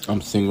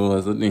 I'm single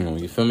as a thing.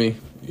 You feel me?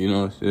 You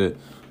know shit.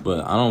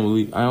 But I don't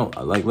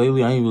like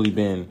lately. I ain't really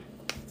been,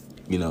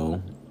 you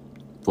know,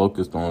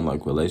 focused on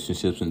like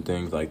relationships and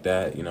things like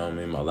that. You know what I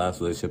mean? My last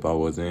relationship I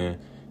was in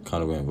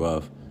kind of went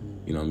rough.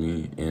 You know what I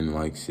mean? And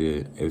like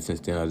shit, ever since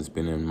then I just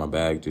been in my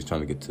bag, just trying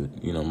to get to,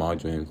 you know, my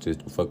dream,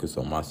 just focus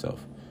on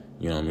myself.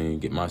 You know what I mean?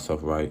 Get myself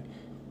right.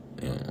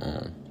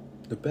 And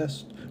the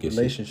best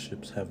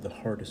relationships have the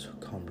hardest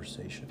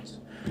conversations.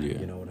 Yeah.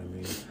 You know what I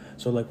mean?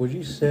 So like, would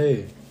you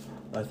say?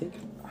 I think.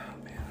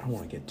 I don't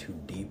want to get too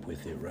deep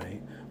with it,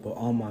 right? But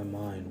On My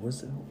Mind,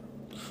 what's it?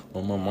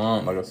 On My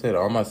Mind, like I said,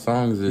 all my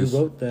songs is... You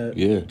wrote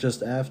that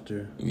just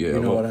after. Yeah.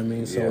 You know what I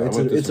mean? So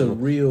it's a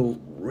real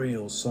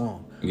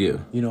song. Yeah.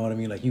 You know what I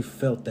mean? Like, you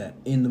felt that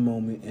in the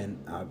moment, and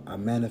I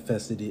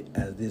manifested it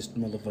as this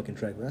motherfucking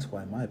track. That's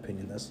why, in my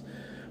opinion,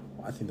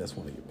 I think that's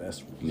one of your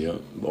best ones. Yeah.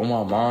 On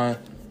My Mind,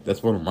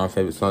 that's one of my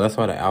favorite songs. That's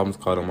why the album's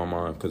called On My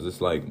Mind, because it's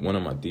like one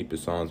of my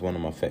deepest songs, one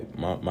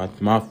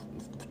of my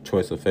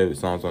choice of favorite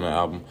songs on the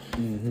album.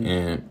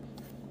 And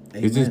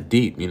it's just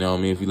deep, you know what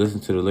I mean? If you listen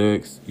to the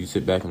lyrics, you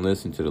sit back and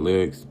listen to the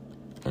lyrics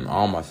on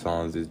all my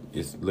songs,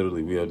 it's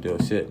literally real deal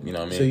shit, you know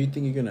what I mean? So you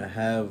think you're gonna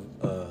have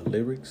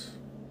lyrics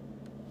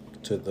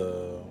to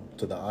the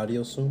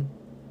audio soon?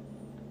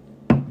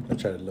 I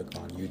try to look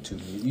on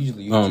YouTube.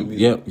 Usually YouTube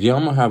music. Yeah,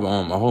 I'm gonna have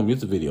a whole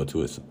music video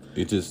to it.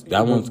 It just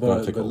one's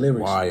gonna take a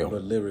while.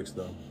 But lyrics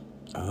though.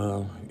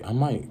 I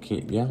might.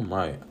 I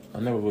might. I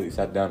never really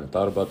sat down and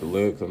thought about the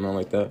lyrics or nothing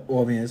like that.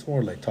 Well, I mean, it's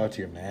more like talk to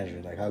your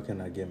manager. Like, how can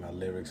I get my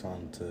lyrics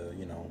onto,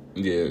 you know?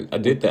 Yeah, I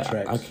did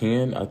that. I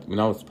can. When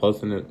I was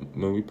posting it,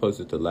 when we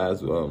posted the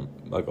last,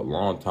 like a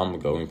long time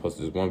ago, when we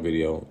posted this one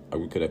video,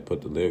 we could have put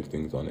the lyrics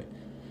things on it.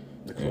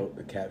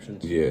 The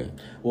captions? Yeah.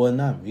 Well,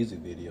 not music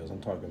videos. I'm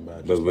talking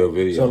about just real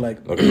video. So, like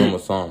a normal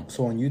song.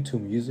 So on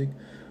YouTube Music,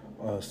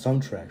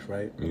 some tracks,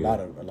 right? A lot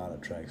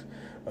of tracks.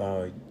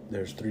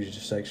 There's 3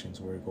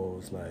 sections where it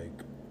goes like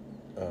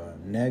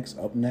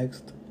up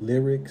next,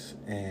 lyrics,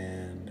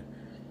 and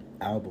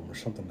album or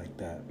something like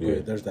that. Yeah.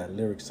 There's that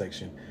lyrics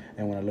section.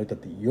 And when I looked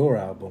at your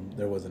album,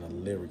 there wasn't a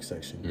lyrics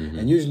section.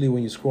 And usually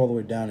when you scroll all the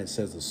way down, it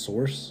says the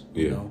source,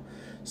 you know?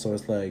 So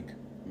it's like,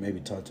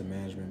 maybe talk to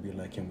management and be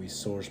like, can we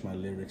source my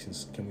lyrics and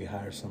can we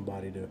hire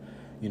somebody to,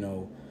 you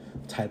know,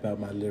 type out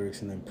my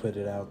lyrics and then put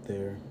it out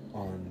there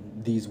on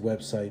these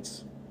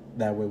websites.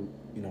 That way,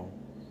 you know,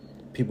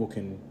 people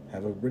can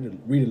have a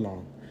read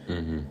along.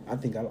 I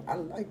think I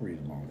like read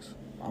alongs.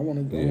 I want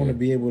to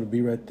be able to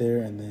be right there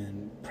and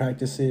then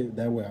practice it.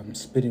 That way I'm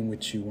spitting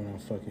with you when I'm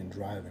fucking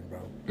driving, bro.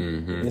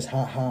 It's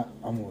hot.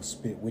 I'm gonna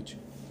spit with you.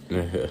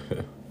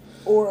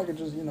 Or I could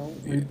just, you know,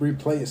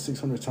 replay it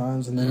 600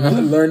 times and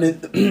then learn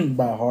it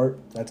by heart.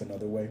 That's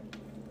another way.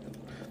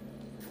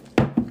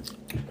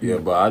 Yeah,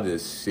 but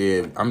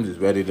I'm just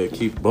ready to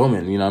keep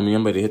booming. You know what I mean?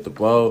 I'm ready to hit the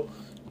ball,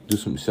 do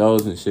some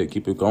shows and shit,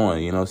 keep it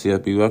going. You know,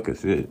 CFB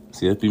records, shit,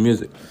 CFB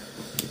music.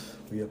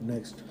 We up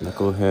next.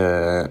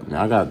 NuccleHead.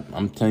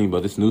 I'm telling you,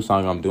 but this new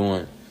song I'm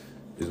doing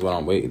is what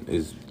I'm waiting.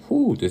 Is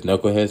this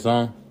NuccleHead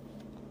song?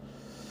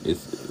 We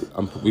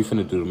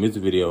finna do the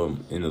music video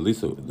in at least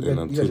 2 weeks. You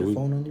got your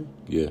phone on you?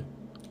 Yeah.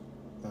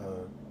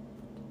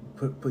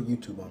 Put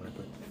YouTube on it.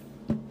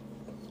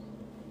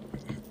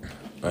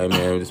 Hey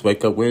man, just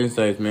wake up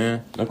Wednesdays,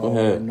 man.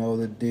 NuccleHead. Oh, know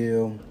the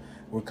deal.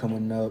 We're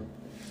coming up.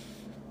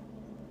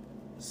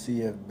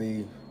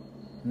 CFB,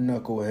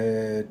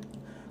 NuccleHead.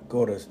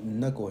 Go to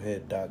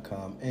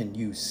NuccleHead.com.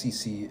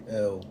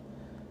 NuccleHead.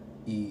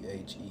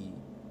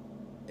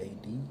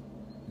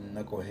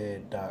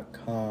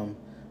 NuccleHead.com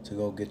to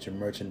go get your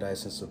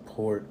merchandise and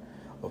support,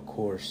 of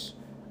course,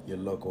 your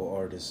local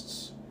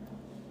artists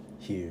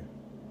here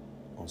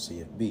on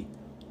CFB.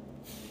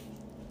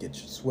 get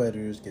your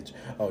sweaters,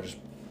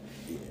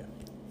 yeah.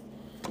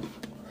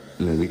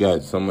 Man, we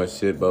got so much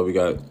shit, but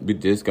we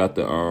just got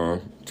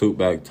the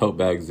tote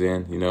bags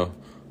in, you know,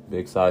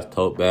 big size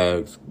tote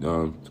bags,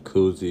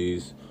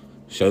 koozies,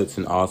 shirts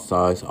in all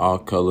sizes, all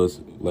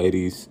colors,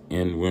 ladies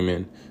and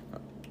women.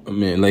 I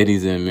mean,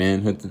 ladies and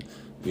men,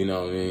 you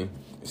know what I mean?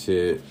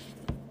 Shit,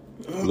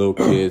 little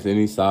kids,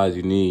 any size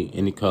you need,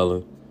 any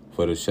color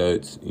for the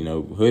shirts. You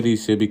know,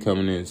 hoodies should be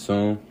coming in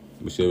soon.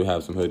 We should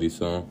have some hoodies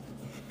soon.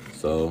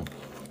 So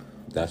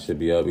that should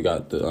be up. We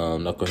got the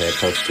NuccleHead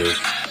posters,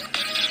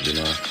 you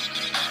know.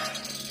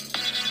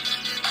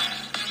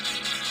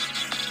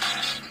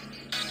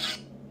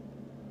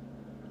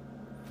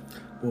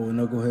 Well,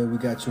 NuccleHead, we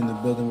got you in the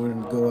building. We're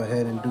going to go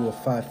ahead and do a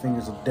 5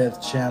 Fingers of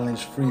Death challenge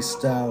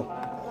freestyle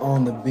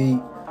on the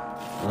beat.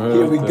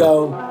 Here we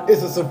go.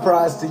 It's a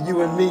surprise to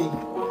you and me.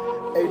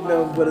 Ain't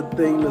nothing but a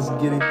thing. Let's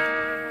get it.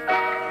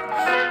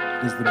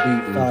 It's the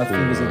beat. 5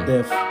 Fingers of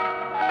Death.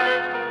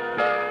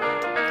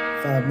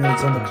 5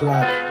 minutes on the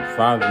clock.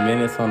 5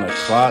 minutes on the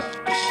clock.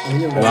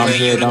 Well, I'm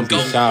here, don't be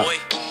shocked.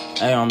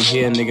 Hey, I'm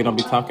here, nigga, don't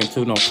be talking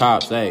to no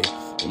cops. Hey,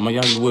 if my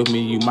youngin' with me,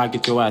 you might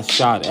get your ass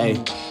shot.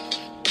 Hey.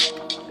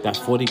 That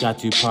 40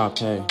 got you popped,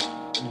 hey.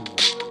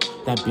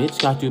 That bitch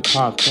got you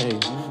popped, hey.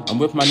 I'm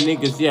with my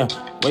niggas, yeah.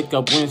 Wake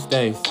up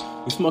Wednesdays.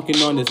 We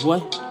smoking on this,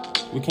 what?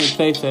 We can't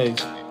play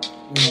phase.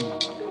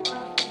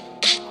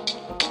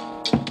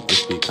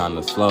 This be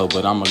kinda slow,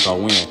 but I'ma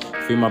go in.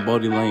 Feel my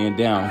body laying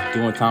down.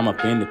 Doing time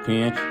up in the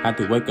pen. Had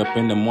to wake up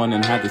in the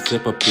morning, had to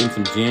sip up in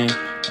some gin.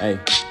 Hey,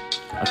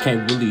 I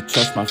can't really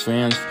trust my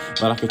friends,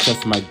 but I can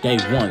trust my day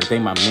one. They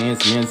my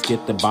mans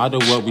get the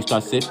bottle up. We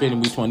start sipping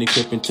and we 20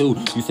 clipping too.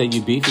 You say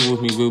you beefing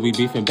with me, we'll be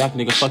beefing back,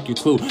 nigga, fuck you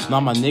too. Now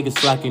my niggas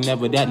slacking,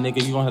 never that,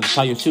 nigga, you gon' have to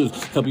tie your shoes.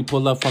 Cause we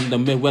pull up from the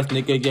Midwest,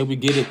 nigga, yeah, we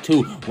get it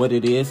too. What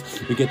it is,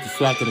 we get the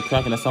slack and the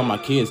crack and that's all my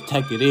kids,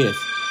 take it is.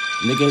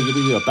 Nigga, you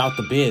be about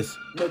the biz.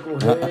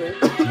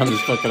 I'm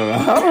just fucking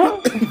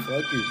around.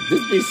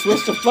 This bitch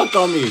switched the fuck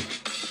on me.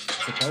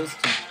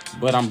 Supposed to.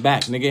 But I'm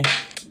back, nigga.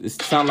 It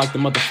sound like the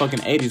motherfucking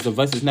 80s. The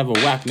voices never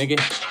whack, nigga.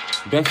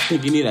 Best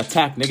think you need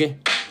attack, nigga.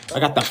 I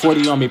got that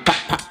 40 on me. Pop,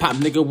 pop, pop,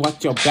 nigga.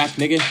 Watch your back,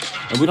 nigga.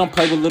 And we don't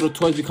play with little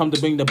toys. We come to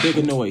bring the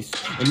bigger noise.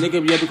 And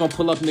nigga, yeah, we gon'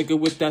 pull up, nigga,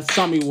 with that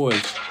Sammy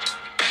voice.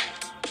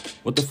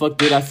 What the fuck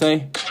did I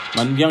say?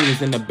 My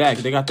youngins in the back.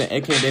 They got the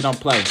AK. They don't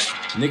play.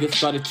 Niggas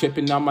started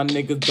tripping. Now my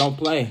niggas don't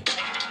play.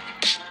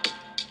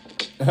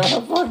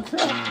 Fuck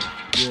that.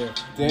 Yeah.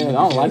 Damn, I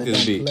don't like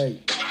this beat.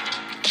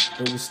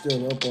 But we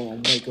still up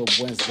on Wake Up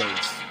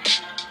Wednesdays.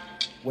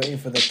 Waiting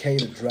for the K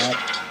to drop.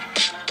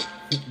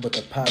 But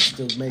the pop's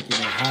still making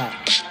it hot.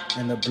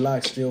 And the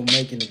block's still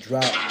making it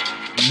drop.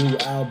 New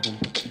album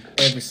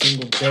every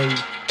single day.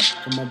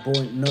 From my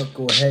boy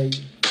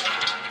NuccleHead.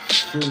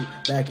 Shoot,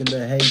 back in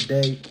the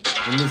heyday.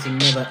 Release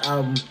another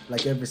album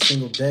like every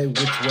single day.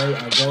 Which way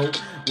I go,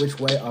 which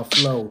way I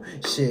flow.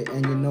 Shit,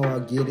 and you know I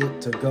get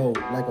it to go.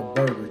 Like a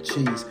burger,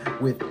 cheese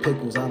with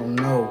pickles, I don't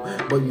know.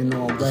 But you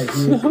know I'm right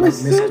here like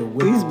Mr.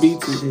 Wiggles. These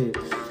beats shit.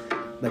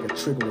 Like a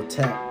trickle of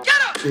tap.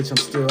 Bitch, I'm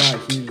still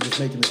out here just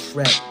making the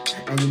track.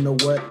 And you know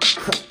what?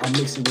 I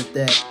mix it with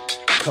that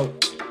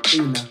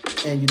cocaine.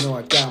 And you know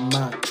I got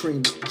my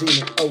Trina,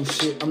 Gina. Oh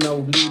shit, I'm no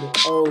leader.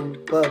 Oh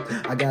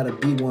fuck, I gotta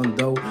be one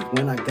though.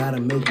 When I gotta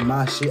make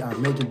my shit, I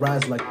make it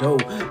rise like dough.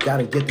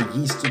 Gotta get the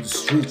yeast to the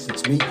streets.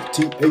 It's me,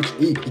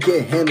 T-H-E. You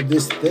can't handle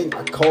this thing.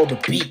 I call the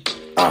beat.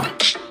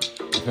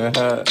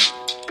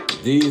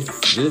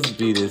 This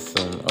beat is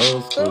some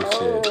old school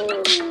shit.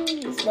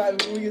 It's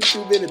like we get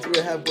 2 minutes.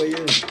 We're halfway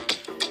in.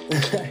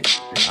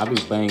 I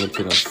be banging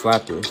to them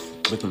slappers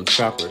with them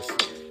trappers.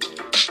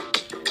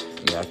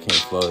 Yeah, I can't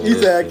flow with this.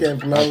 He said I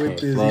can't flow with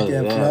this. He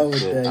can't flow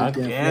with that. I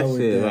can't flow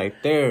with that. Right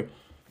there.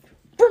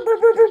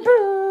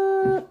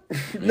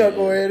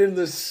 NuccleHead in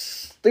the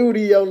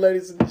studio,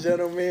 ladies and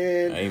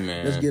gentlemen. Hey,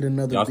 man. Let's get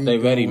another Y'all beat stay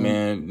ready, going.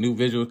 man. New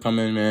visuals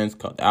coming, man.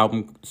 The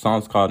album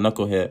song's called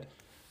NuccleHead.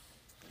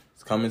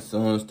 It's coming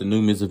soon. It's the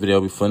new music video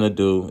we finna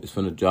do. It's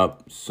finna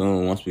drop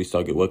soon once we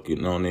start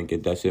working on it and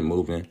get that shit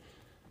moving.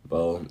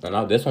 Bro,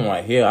 and this one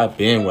right here, I've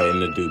been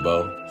waiting to do,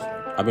 bro.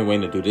 I've been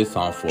waiting to do this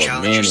song for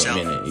a minute,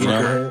 you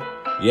know?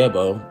 Yeah,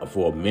 bro,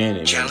 for a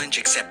minute. Challenge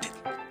accepted.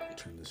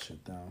 Turn this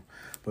shit down.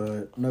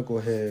 But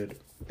NuccleHead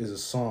is a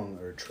song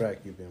or a track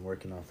you've been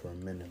working on for a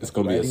minute. It's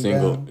gonna be a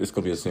single. Down? It's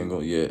gonna be a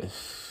single, yeah.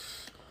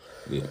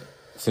 Yeah.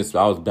 Since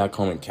I was back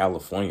home in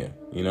California,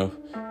 you know?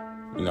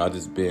 I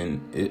just been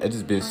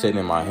sitting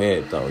in my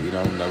head though, you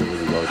know, never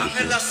really wrote this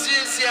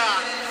shit.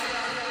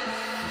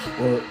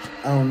 Well,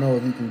 I don't know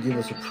if you can give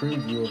us a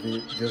preview of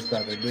it just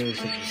by the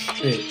lyrics that you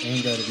spit. It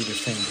ain't gotta be the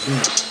same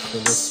beat. So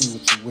let's see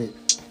what you with.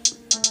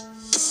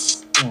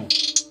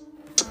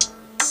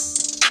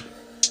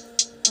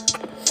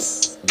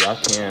 Yeah, I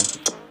can.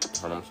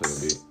 Hold on, I'm saying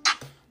the beat.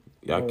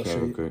 Yeah, I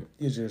can record.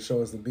 You just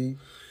show us the beat?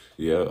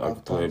 Yeah, I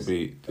can play a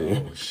beat.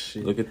 Oh,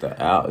 shit. Look at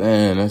the out.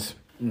 Man, that's...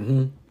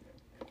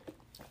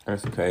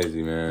 That's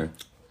crazy, man.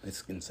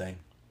 It's insane.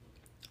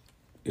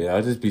 Yeah,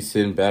 I just be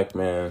sitting back,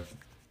 man.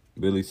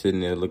 Really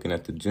sitting there looking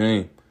at the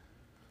dream.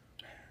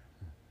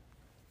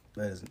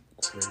 That is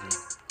Rating.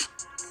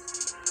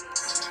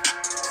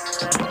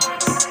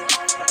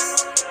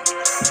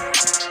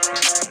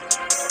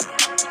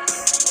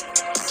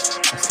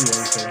 I see why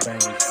you say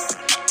bangers.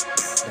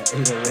 That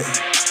 808.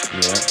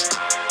 Yeah.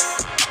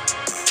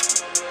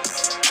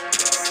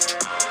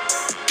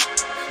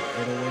 So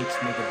 808s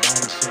make a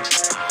body shit.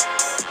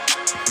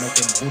 Make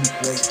a booty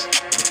plate.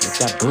 Make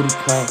that booty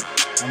clap.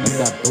 Make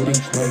that booty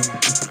clap.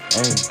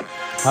 Hey.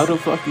 How the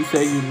fuck you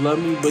say you love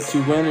me, but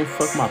you went and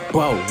fuck my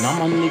bro? Now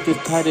my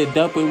niggas tied it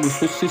up and we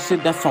switch this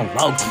shit, that's on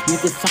low.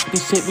 Niggas talking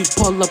shit, we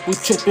pull up, we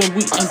trippin',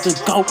 we aim to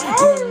go.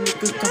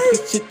 Niggas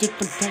talking shit, just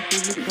them talking,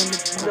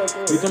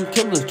 we them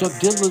killers, drug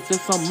dealers, and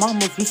some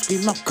mamas, we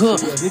scream out good.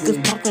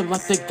 Niggas talking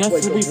like they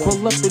gangster, we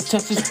pull up and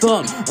test his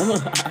thug.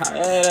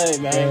 Hey,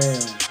 man.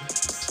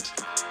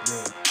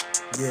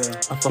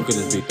 Yeah. I fuck with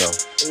this beat though.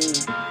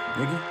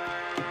 Nigga.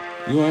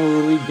 You ain't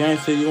really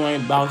gangster, you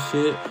ain't bout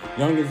shit.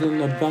 Youngers in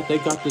the back, they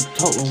got the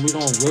tote and we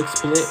gon' wig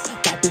split.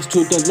 That bitch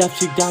to the left,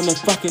 she down and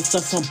fucking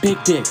suck some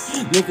big dick.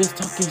 Niggas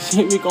talking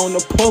shit, we gonna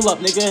pull up,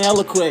 nigga,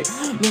 hella quick.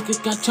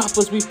 Niggas got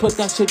choppers, we put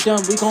that shit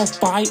down, we gon'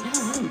 fight.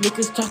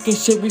 Niggas talking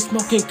shit, we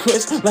smoking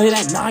crisp late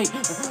at night.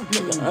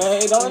 Nigga,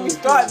 hey, don't let me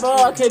start,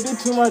 bro. I can't do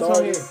too much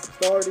on here.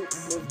 Start it,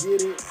 let's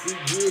get it, we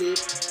get it.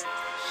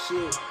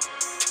 Shit.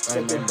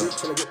 Take that bitch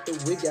till I get the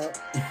wig out.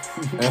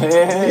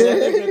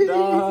 Hey,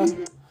 dog.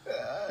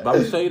 But I'm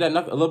gonna show you that a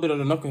little bit of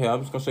the knucklehead. I'm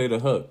just gonna show you the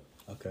hook.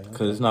 Okay.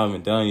 Cause it's not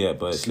even done yet,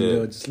 but just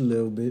a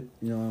little bit.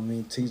 You know what I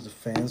mean? Tease the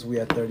fans. We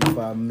at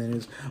 35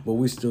 minutes, but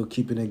we still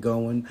keeping it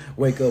going.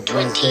 Wake up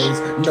Wednesdays,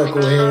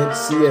 Knucklehead,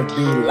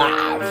 CFB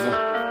live.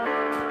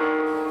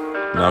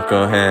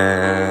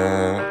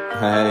 Knucklehead.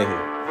 Hey.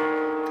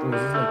 Oh, is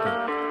this like the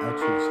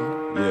actual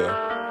song? Yeah.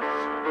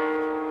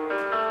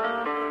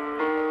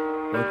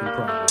 Work in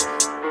progress.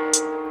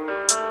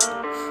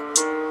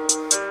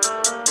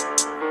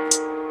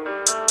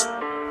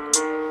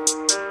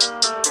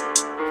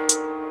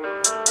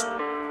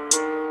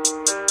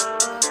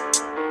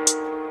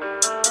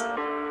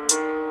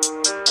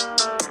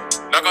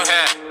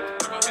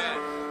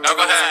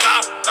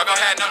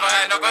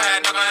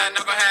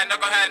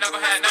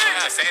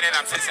 They say that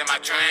I'm chasing my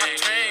dream.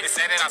 They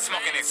say that I'm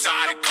smoking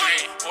exotic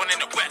green. Born in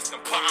the West,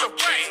 and palm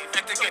trees.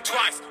 Think to get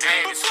twice,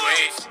 aim and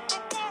switch.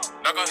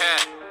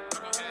 Knucklehead.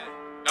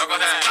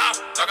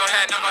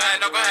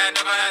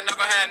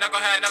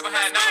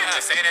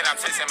 They say that I'm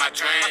chasing my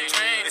dream.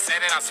 They say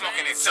that I'm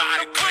smoking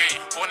exotic green.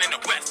 Born in the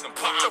West, and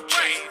palm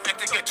trees. Think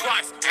to get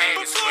twice,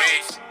 aim and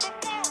switch.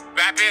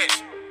 Bad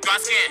bitch,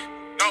 dark skin,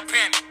 no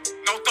penny,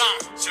 no thumb.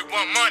 She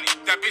want money,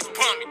 that bitch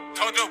bum me.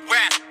 Told her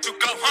ass to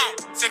go home.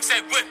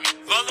 6'8" with me,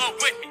 Lolo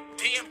with me.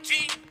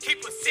 DMG,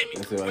 keep us in me.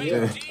 That's it right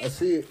there. I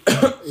see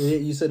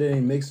it. You said it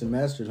ain't mixed and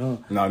mastered, huh?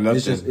 No,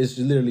 nothing. It's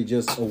literally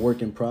just a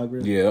work in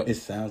progress. Yeah. It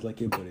sounds like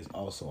it, but it's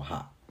also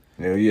hot.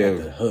 Hell yeah.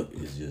 Like the hook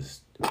is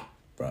just,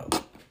 bro.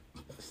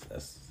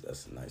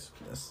 That's a nice.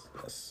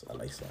 That's I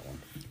like that one.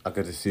 I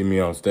could just see me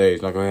on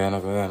stage. Go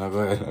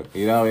ahead.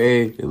 You know,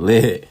 hey,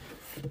 lit.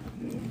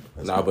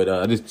 Nah, but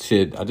I just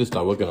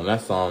started working on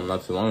that song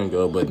not too long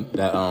ago. But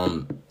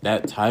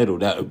that title,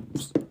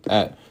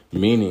 that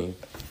meaning,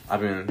 I've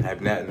been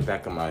having that in the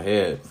back of my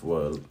head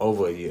for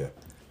over a year.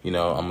 You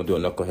know, I'm gonna do a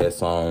Knucklehead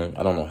song.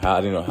 I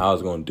didn't know how I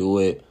was gonna do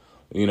it.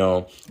 You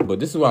know, but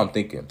this is what I'm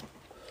thinking.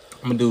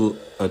 I'm gonna do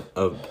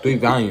a 3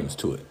 volumes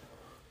to it.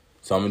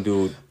 So I'm gonna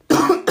do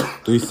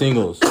 3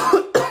 singles.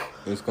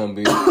 It's gonna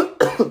be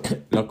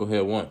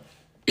Knucklehead 1,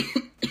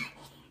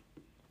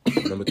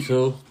 number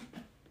 2.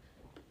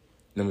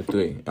 Number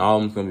 3, all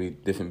of them's gonna be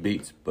different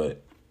beats,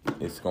 but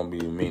it's gonna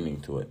be meaning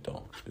to it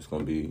though. It's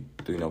gonna be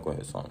 3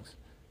 Knucklehead songs.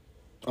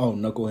 Oh,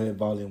 Knucklehead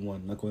Volume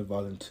 1, Knucklehead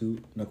Volume 2,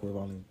 Knucklehead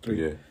Volume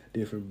 3. Yeah.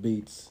 Different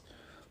beats,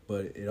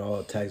 but it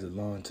all tags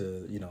along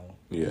to,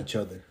 each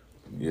other.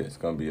 Yeah, it's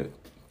gonna be a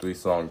 3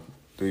 song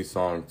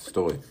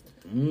story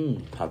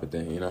type of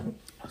thing, you know?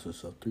 That's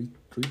what's up. 3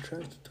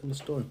 tracks to tell a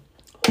story.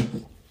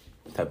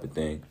 Type of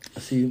thing. I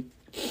see.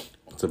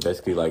 So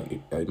basically, like,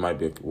 it might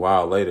be a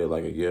while later,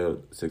 like a year,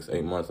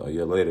 6-8 months, or a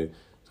year later,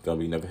 it's gonna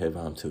be Knucklehead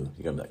Volume 2.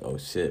 You're gonna be like, oh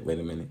shit, wait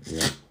a minute, you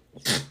know?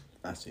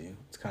 I see.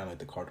 It's kind of like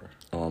the Carter.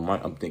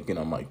 I'm thinking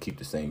I might keep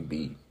the same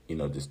beat,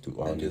 just do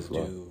all this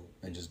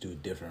and just do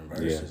different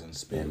verses and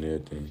spin. And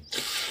everything.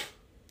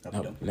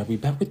 Now we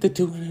back with the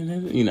 2,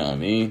 you know what I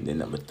mean? Then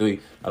number 3,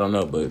 I don't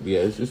know, but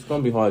yeah, it's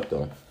gonna be hard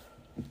though,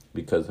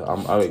 because I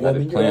already got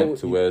it planned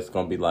to where it's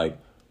gonna be like,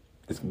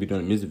 it's gonna be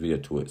doing a music video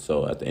to it.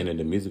 So at the end of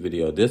the music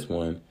video, this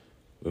one,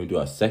 when we do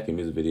our second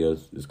music video,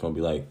 it's gonna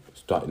be like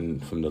starting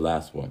from the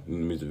last one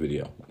in the music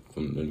video,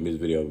 from the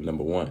music video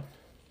number 1.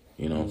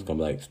 It's gonna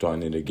be like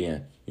starting it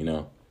again,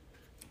 and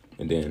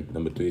then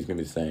number 3 is gonna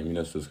be the same,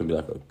 so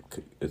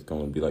it's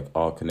gonna be like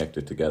all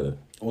connected together.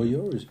 Well,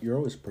 you're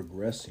always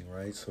progressing,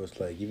 right? So it's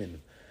like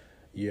even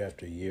year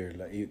after year,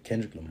 like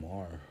Kendrick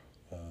Lamar,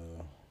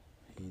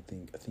 I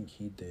think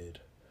he did.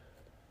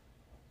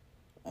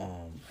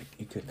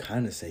 You could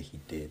kind of say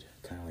he did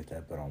kind of like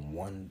that, but on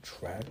one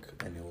track,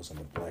 and it was on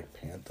the Black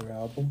Panther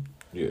album.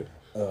 Yeah.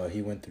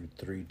 He went through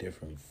 3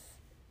 different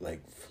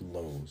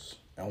flows,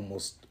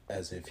 almost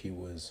as if he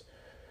was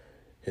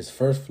His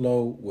first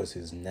flow was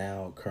his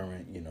now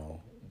current,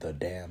 the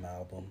Damn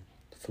album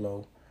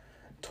flow,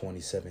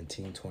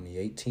 2017,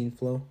 2018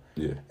 flow.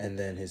 Yeah. And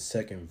then his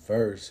second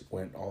verse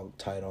went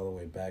tied all the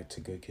way back to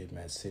Good Kid,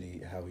 Mad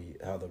City.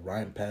 How the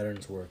rhyme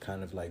patterns were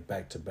kind of like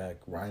back to back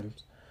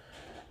rhymes,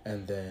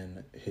 and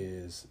then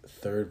his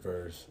third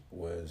verse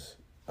was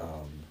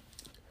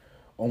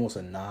almost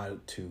a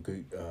nod to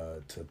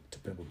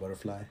Pimp a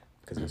Butterfly,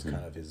 because it was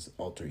kind of his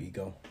alter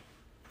ego.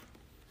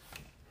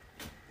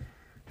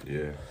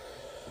 Yeah.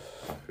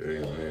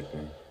 Very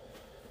American.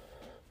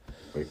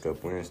 Wake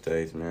Up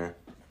Wednesdays, man.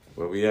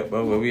 Where we at,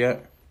 bro? Where we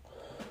at?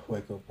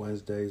 Wake Up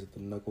Wednesdays at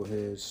the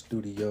NuccleHead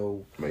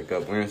Studio. Wake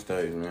Up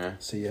Wednesdays, man.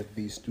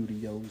 CFB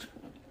Studios.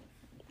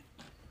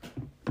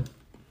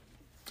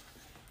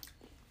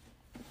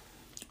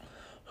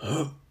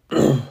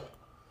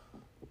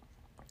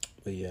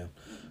 But yeah,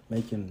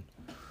 making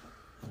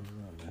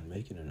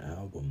an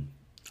album,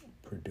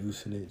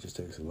 producing it just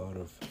takes a lot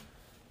of,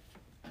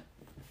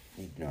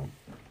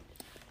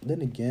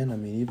 Then again, I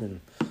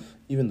mean,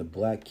 even the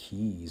Black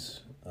Keys,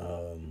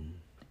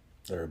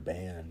 they're a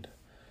band.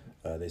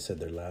 They said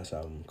their last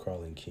album,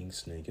 Crawling King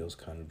Snake, it was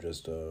kind of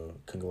just a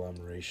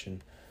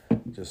conglomeration,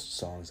 just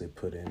songs they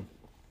put in.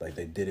 Like,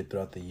 they did it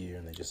throughout the year,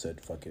 and they just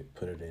said, fuck it,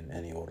 put it in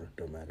any order,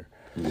 don't matter.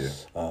 Yeah.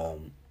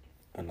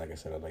 And like I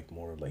said, I like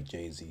more of like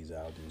Jay-Z's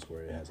albums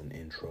where it has an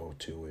intro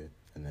to it,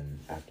 and then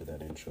after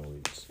that intro,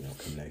 it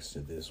connects to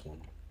this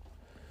one.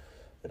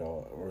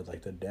 Or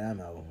like the Damn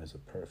album is a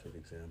perfect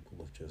example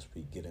of just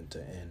beginning to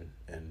end,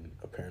 and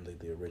apparently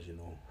the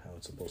original, how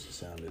it's supposed to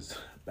sound, is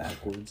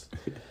backwards.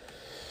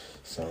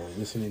 So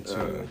listening to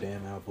the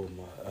Damn album,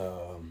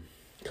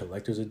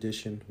 Collector's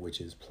Edition,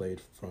 which is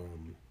played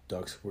from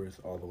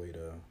Ducksworth all the way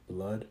to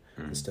Blood,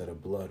 instead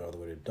of Blood all the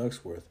way to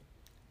Ducksworth,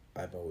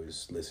 I've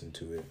always listened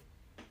to it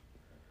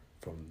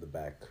from the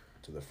back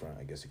to the front,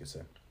 I guess you could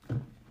say.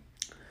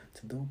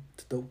 It's a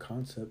dope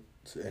concept,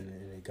 and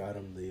it got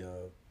him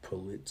the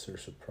Pulitzer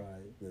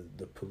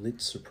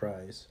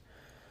Prize,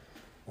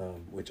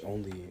 which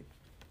only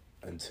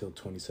until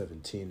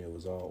 2017 it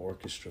was all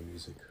orchestra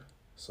music.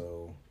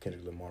 So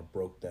Kendrick Lamar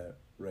broke that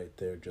right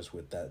there just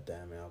with that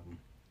Damn album.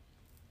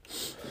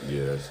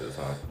 Yeah, that's just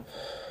hard.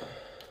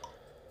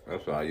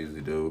 That's what I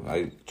usually do.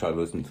 I try to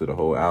listen to the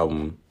whole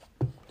album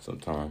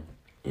sometime,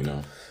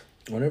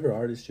 Whenever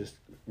artists just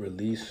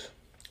release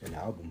an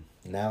album,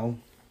 now,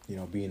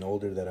 being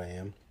older that I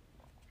am,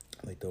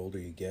 like the older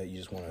you get, you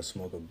just want to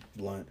smoke a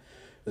blunt,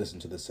 listen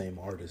to the same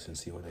artist and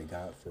see what they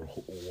got for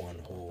one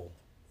whole,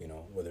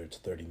 whether it's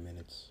 30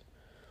 minutes,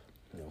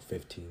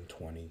 15,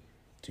 20.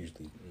 It's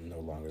usually no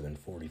longer than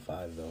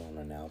 45, though, on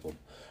an album.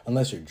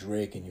 Unless you're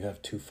Drake and you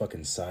have two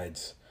fucking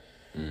sides.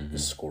 The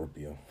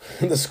Scorpio.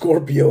 The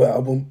Scorpio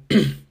album.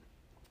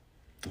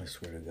 I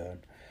swear to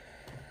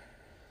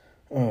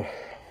God.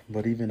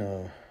 But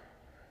even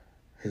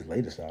his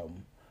latest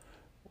album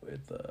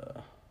with,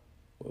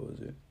 what was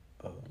it?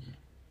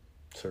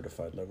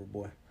 Certified Lover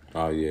Boy.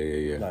 Oh,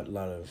 yeah.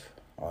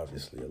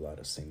 Obviously, a lot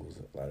of singles,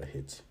 a lot of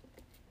hits.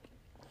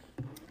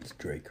 It's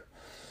Drake.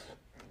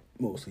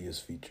 Mostly his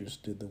features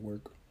did the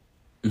work.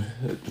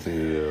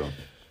 Yeah.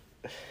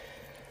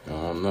 I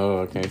don't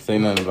know. I can't say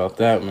nothing about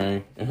that,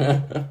 man.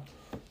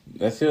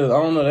 That shit, I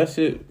don't know. That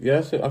shit, yeah,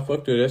 I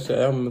fucked with it. That shit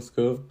album is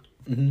cool.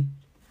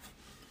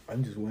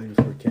 I'm just waiting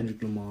for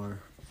Kendrick Lamar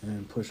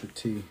and Pusha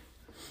T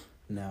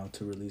now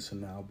to release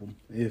an album.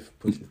 If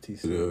Pusha T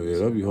says. Yeah,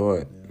 that'd be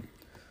hard. Yeah.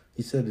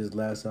 He said his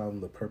last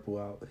album,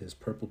 his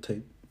Purple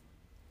Tape,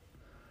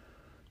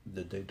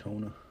 the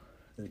Daytona,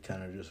 it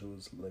kind of just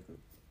was like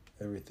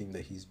everything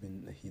that he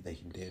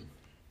did.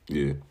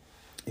 Yeah.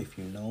 If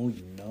you know,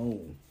 you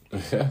know.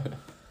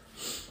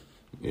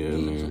 Yeah,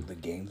 man. The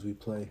games we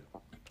play,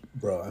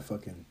 bro. I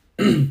fucking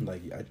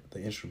the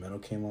instrumental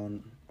came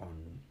on.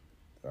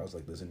 I was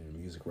like listening to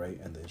music, right,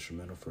 and the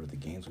instrumental for the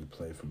games we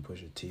play from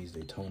Pusha T's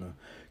Daytona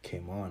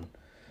came on,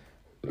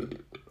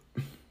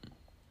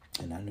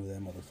 and I knew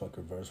that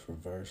motherfucker verse for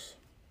verse,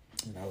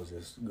 and I was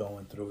just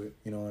going through it.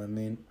 You know what I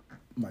mean?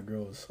 My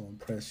girl was so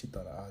impressed. She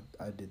thought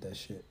I did that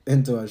shit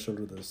until I showed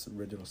her the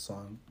original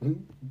song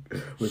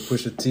with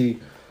Pusha T,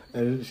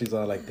 and she's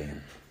all like,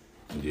 "Damn."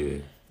 Yeah.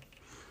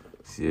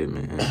 Shit,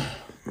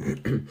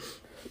 man.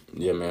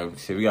 Yeah, man.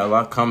 Shit, we got a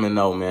lot coming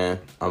though, man.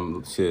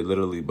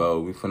 Literally, bro.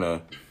 We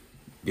finna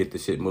get the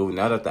shit moving.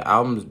 Now that the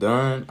album's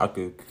done, I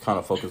could kind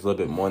of focus a little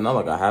bit more. Not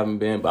like I haven't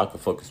been, but I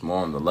could focus more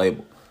on the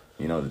label.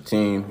 The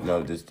team,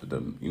 just the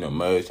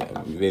merch,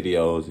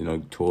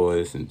 videos,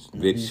 tours and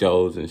big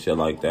shows and shit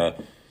like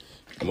that.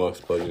 More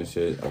exposure and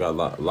shit. I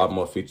got a lot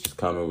more features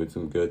coming with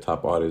some good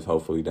top artists,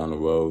 hopefully down the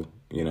road,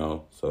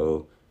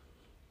 So,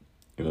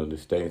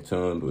 just stay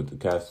tuned with the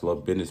Cast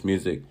Love Business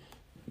Music.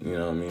 You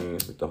know what I mean?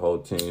 With the whole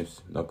teams,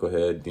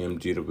 NuccleHead,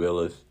 DMG, the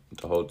Realest,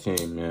 the whole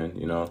team, man.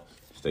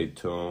 Stay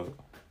tuned.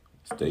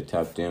 Stay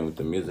tapped in with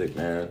the music,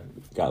 man.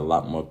 Got a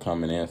lot more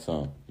coming in,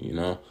 some,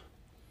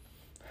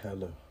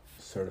 Hella.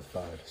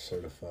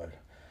 Certified.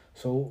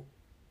 So,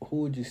 who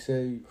would you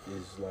say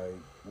is like,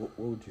 what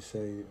would you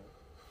say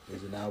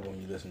is an album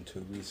you listened to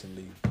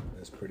recently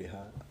that's pretty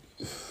hot?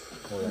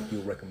 or like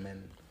you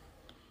recommend?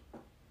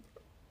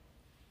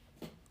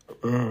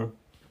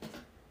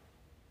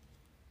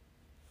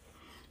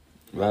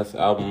 Last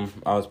album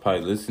I was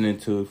probably listening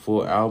to,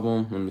 full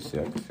album. Let me see.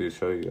 I can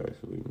show you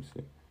actually. Let me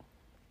see.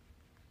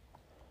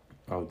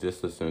 I was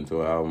just listening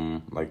to an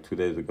album like 2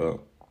 days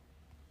ago.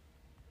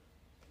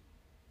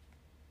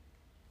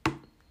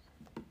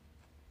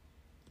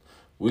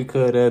 We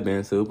could have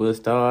been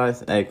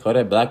superstars. Hey,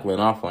 Kodak Black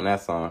went off on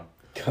that song.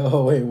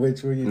 Oh wait,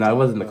 which were you? No, it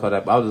wasn't the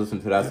Kodak. I was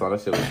listening to that song.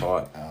 That shit was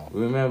hard. Oh.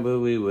 Remember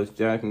we was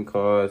jacking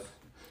cars.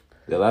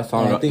 The last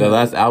song, Yeah, the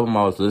last album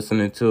I was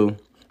listening to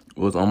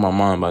was On My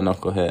Mind by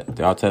KnuckleHead.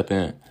 Y'all tap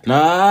in.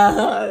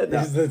 Nah.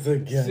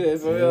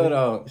 Shit, for real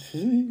though.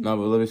 No,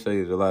 but let me show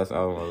you the last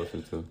album I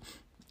listened to.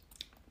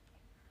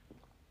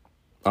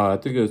 I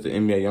think it was the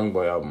NBA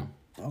Youngboy album.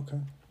 Okay.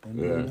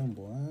 NBA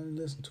Youngboy. I didn't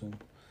listen to him.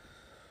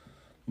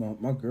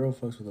 My girl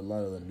fucks with a lot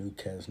of the new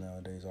cats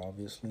nowadays,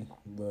 obviously.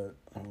 But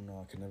I don't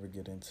know. I can never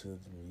get into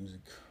the music.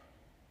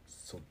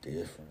 It's so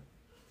different.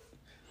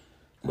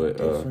 But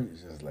different.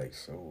 It's just like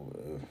so.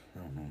 I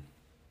don't know.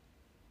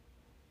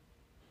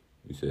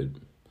 You said,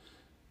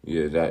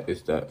 yeah, that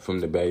is that from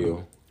the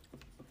Bayou.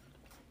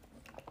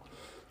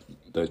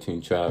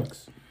 13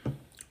 tracks.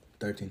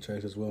 13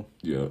 tracks as well.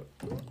 Yeah.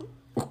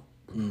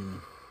 You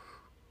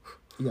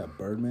got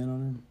Birdman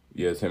on him?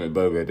 Yeah, it's him and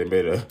Birdman. They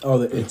made a.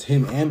 Oh, it's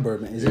him and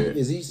Birdman.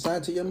 Is he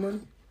signed to Young Money?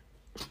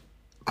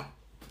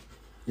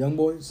 Young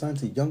Boy signed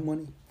to Young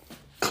Money?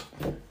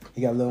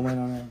 He got Lil Wayne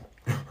on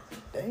there.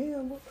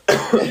 Damn, boy.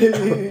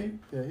 Yeah,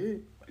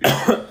 he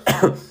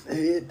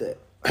hit that.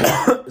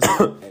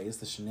 Hey, it's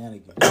the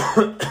shenanigans.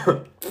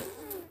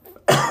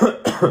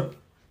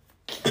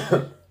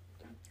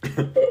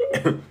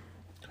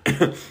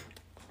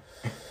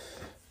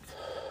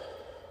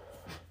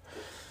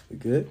 We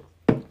good?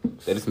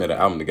 They just made an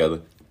album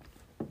together.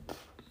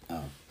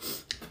 Oh.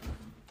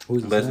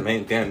 Who's But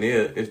it's damn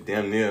near. It's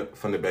damn near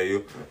from the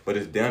Bayou, but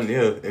it's damn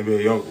near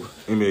NBA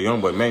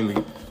Youngboy mainly.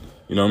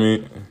 You know what I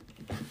mean?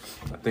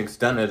 I think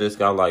Stunner just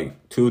got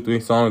like 2 or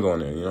 3 songs on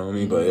there. You know what I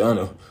mean? But I don't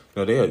know.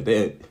 No,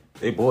 they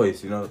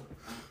boys. You know.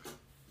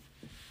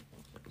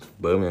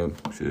 But I mean,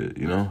 shit.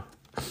 You know.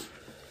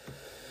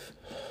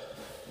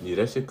 Yeah,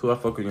 that shit cool. I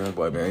fuck with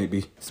Youngboy, man. He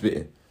be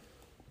spitting.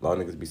 A lot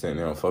of niggas be saying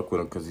they don't fuck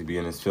with him because he be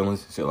in his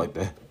feelings and shit like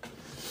that.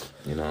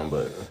 You know,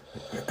 but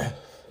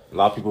a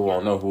lot of people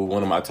won't know who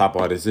one of my top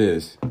artists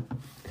is.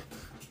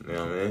 You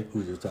know what I mean?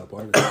 Who's your top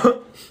artist?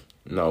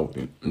 No,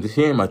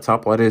 he ain't my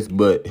top artist,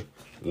 but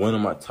one of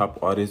my top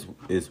artists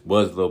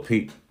was Lil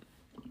Peep.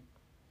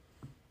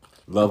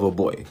 Lover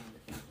Boy.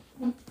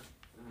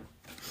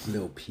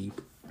 Lil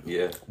Peep.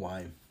 Yeah.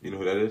 Why? You know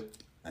who that is?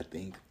 I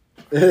think.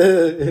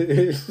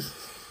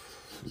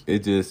 It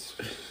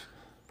just,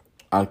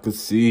 I could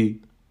see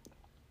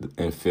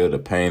and feel the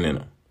pain in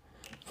him.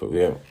 For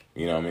real.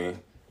 You know what I mean?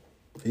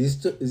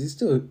 Is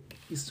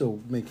he still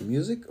making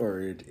music,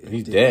 or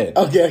he's dead?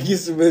 Okay,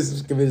 he's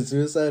committed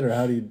suicide, or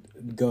how do you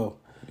go?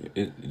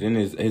 Then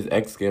his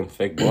ex gave him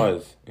fake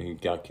bars, and he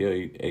got killed.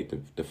 He ate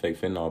the fake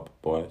fentanyl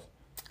bars.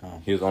 Oh.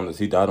 He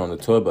died on the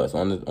tour bus.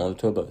 On the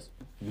tour bus.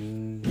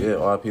 Yeah,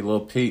 R.I.P. Lil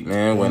Peep,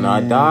 man. When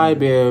I die,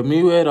 bury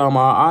me with all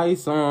my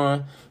ice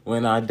on.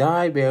 When I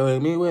die, bury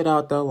me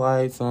without the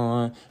lights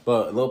on.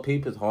 But Lil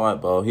Peep is hard,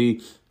 bro.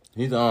 He's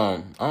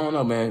I don't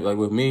know, man. Like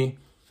with me,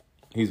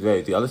 he's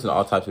very deep. I listen to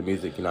all types of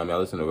music, you know what I mean? I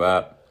listen to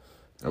rap.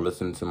 I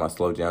listen to my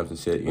slow jams and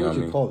shit, you know what I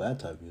mean? What would you call that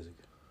type of music?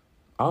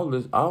 I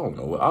don't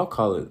know. I'll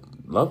call it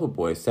Lover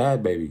Boy,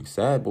 Sad Baby,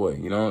 Sad Boy,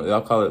 you know?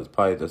 I'll call it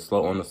probably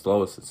on the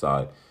slowest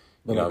side.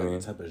 But you know like what I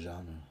mean? Type of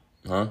genre.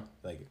 Huh?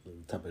 Like the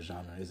type of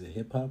genre. Is it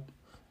hip hop?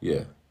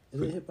 Yeah.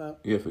 Is it hip hop?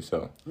 Yeah, for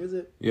sure. Is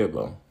it? Yeah,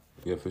 bro.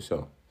 Yeah, for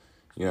sure.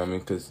 You know what I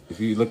mean? Because if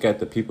you look at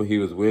the people he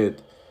was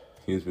with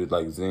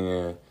like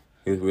Zen,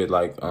 he was with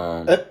like,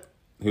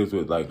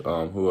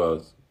 who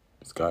else?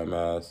 Sky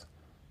Mask,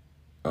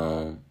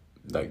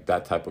 like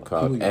that type of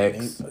crowd.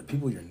 X.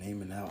 People you're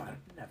naming now,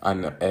 I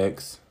know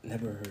X.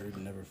 Never heard,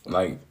 never felt.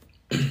 Like,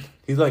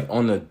 he's like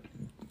on the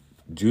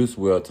Juice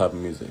WRLD type of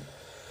music.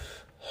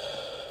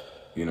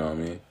 You know what I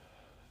mean?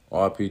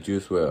 R.P.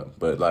 Juice WRLD,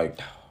 but like,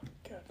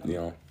 you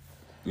know,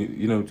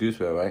 you know Juice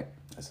WRLD, right?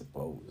 I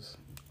suppose.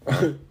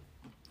 I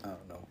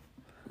don't know.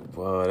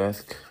 Bro,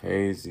 that's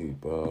crazy,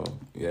 bro.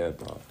 Yeah,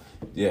 bro.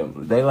 Yeah,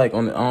 they like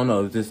on. I don't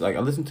know. It's just like I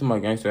listen to my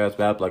gangster ass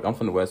rap. Like I'm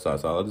from the West Side,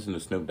 so I listen to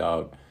Snoop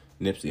Dogg,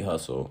 Nipsey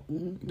Hussle.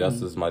 Mm-hmm. That's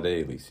just my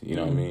dailies. You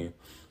know what I mean?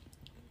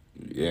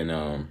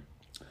 And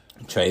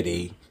Trey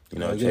D. You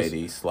know, Trey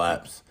D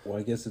slaps. Well,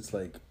 I guess it's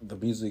like the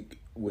music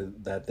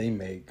that they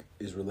make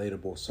is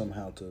relatable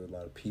somehow to a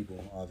lot of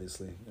people.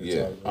 Obviously,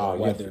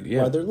 why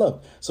they're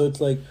loved. So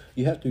it's like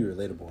you have to be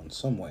relatable in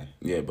some way.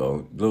 Yeah,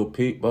 bro. Lil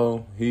Peep,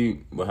 bro. He's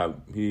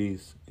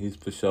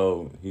for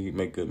sure. He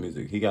make good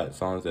music. He got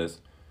songs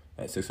that's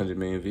at 600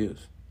 million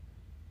views.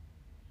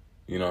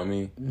 You know what I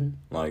mean?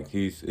 Mm-hmm. Like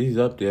he's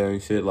up there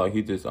and shit. Like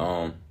he just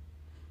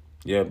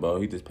yeah,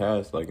 bro. He just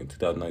passed like in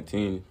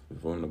 2019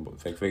 from the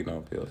fake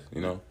now pills.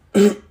 You know,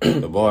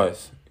 the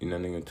bars. You know,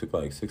 nigga took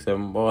like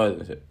 6-7 bars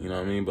and shit. You know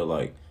what I mean? But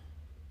like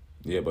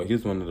Yeah, but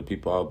he's one of the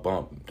people I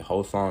bump the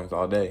whole songs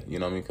all day. You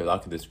know what I mean? Because I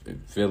could just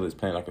feel his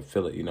pain. I could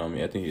feel it. You know what I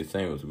mean? I think he was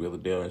saying it was real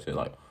deal and shit.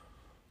 Like,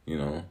 you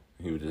know,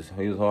 he was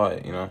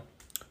hard. You know,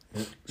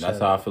 that's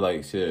how I feel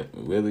like shit.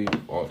 Really,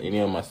 on any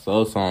of my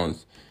slow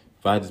songs,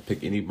 if I just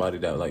pick anybody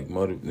that like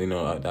you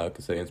know, that I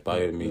could say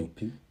inspired me,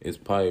 it's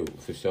probably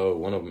for sure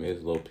one of them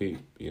is Lil Peep.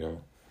 You know,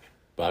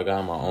 but I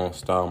got my own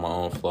style, my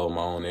own flow,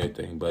 my own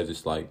everything. But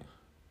just like,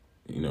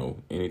 you know,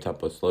 any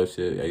type of slow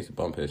shit, I used to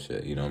bump his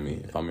shit, you know what I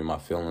mean? If I'm in my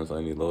feelings or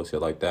any little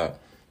shit like that,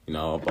 you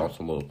know, I'll bump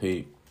some Lil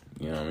Peep,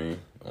 you know what I mean?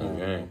 On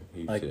game,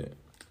 he like, shit.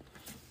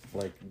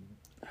 Like,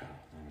 I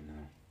don't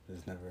know.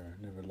 There's never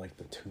like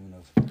the tune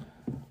of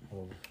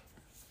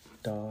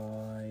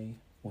die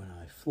when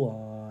I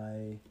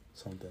fly,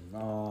 something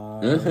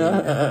I.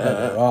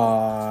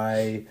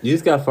 You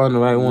just gotta find the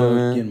right one,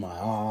 man. Look in my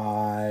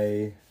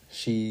eye.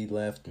 She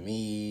left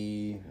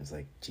me. It's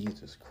like,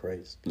 Jesus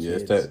Christ. Yeah,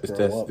 it's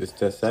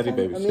that Sadie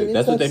Baby shit. mean,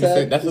 That's what they be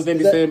saying. That's what they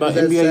be saying about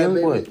NBA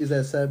Youngboy. Is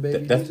that Sad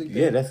Baby that's, music?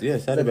 Yeah, that's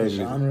Sadie Baby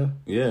music. Genre?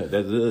 Yeah,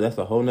 that's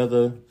a whole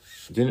nother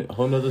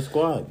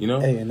squad. You know.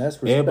 Hey, and that's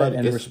respect. Everybody,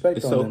 and respect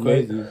it's on so them.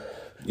 crazy.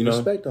 You know,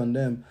 respect on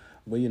them,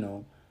 but you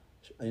know,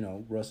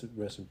 rest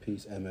in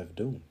peace, MF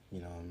Doom.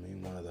 You know what I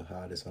mean? One of the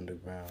hottest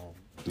underground.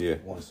 Yeah.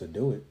 Wants to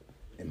do it,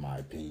 in my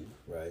opinion,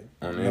 right?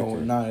 No,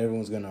 not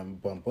everyone's gonna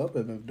bump up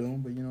MF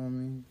Doom, but you know what I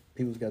mean?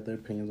 People's got their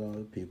opinions on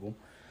other people.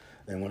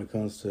 And when it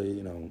comes to,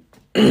 you know,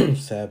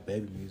 Sad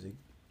Baby music,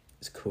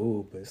 it's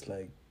cool, but it's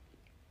like,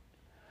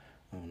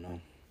 I don't know.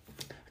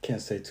 I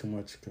can't say too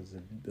much because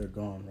they're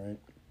gone, right?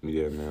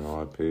 Yeah, man,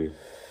 R.I.P.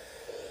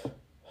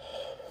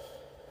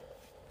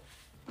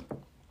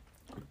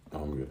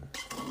 I'm good.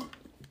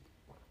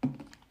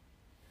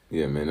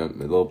 Yeah, man,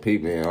 Lil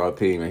Peep, man,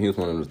 R.I.P., man, he was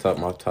one of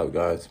my top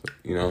guys,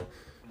 you know.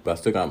 But I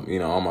still got, you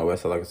know, on my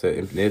west side, like I said,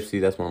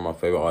 Nipsey, that's one of my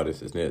favorite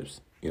artists, is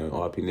Nips. You know,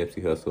 R.I.P.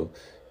 Nipsey Hussle,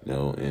 you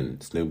know,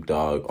 and Snoop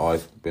Dogg.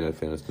 Always been a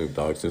fan of Snoop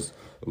Dogg since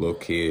a little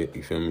kid,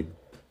 you feel me?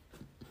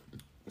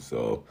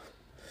 So.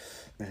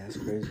 Man, that's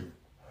crazy.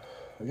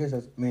 I guess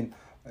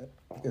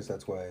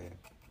that's why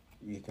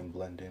you can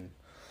blend in.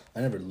 I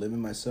never limit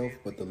myself,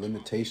 but the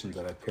limitations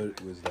that I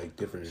put was like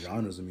different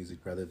genres of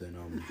music rather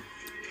than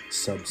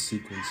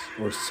sub-sequence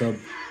or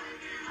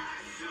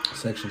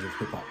sub-sections of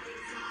hip-hop.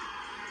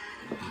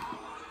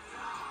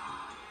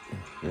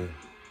 Mm.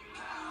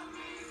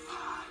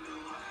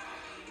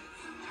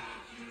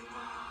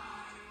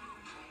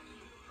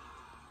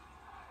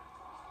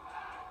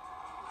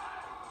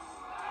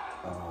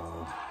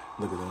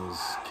 Look at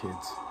those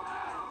kids.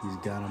 He's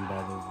got them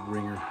by the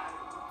ringer.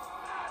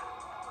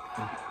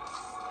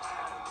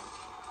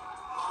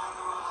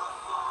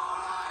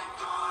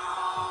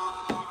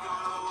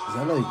 Is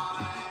that like,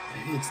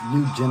 it's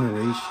new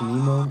generation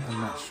emo? I'm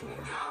not sure.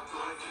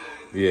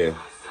 Yeah.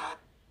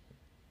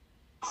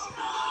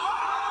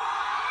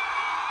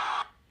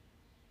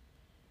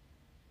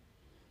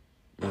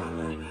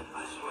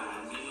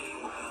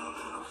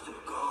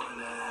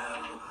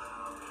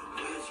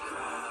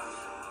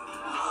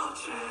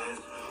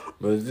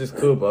 But it's just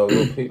cool about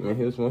Lil Peep, man.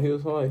 He was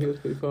hard. He was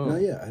pretty cool. No,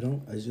 yeah,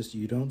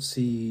 you don't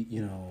see,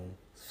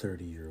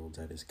 30-year-olds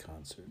at his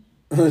concert.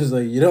 It's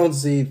like, you don't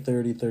see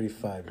 30,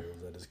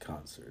 35-year-olds at his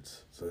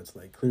concerts. So it's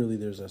like, clearly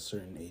there's a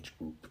certain age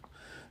group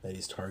that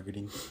he's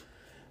targeting.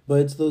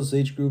 But it's those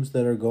age groups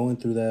that are going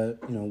through that,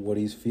 what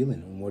he's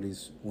feeling and what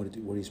he's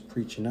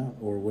preaching out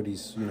or what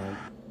he's,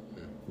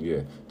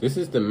 Yeah, this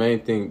is the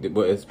main thing that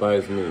what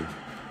inspires me.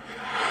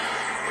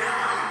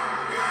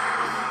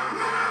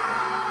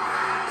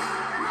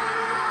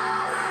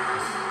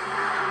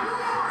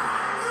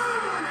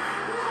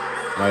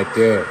 Right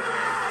there.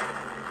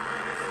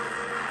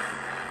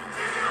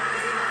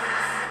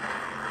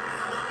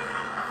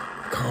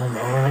 Come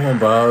on,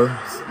 bro.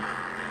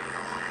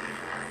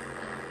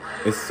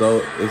 It's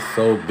so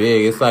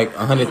big. It's like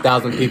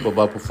 100,000 people,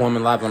 but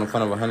performing live in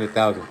front of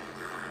 100,000.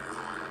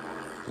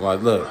 Well,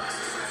 look,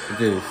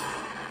 this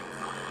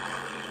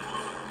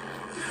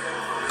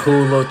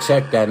cool little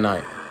check that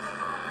night.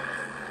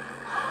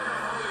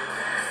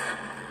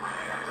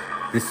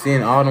 Just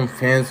seeing all them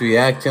fans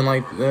reacting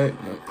like that.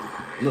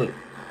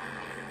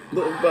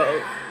 Look,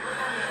 bro.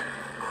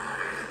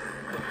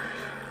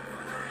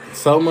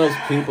 So much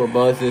people,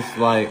 bro. It's just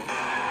like,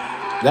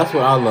 that's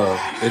what I love.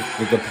 It's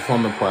the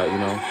performing part,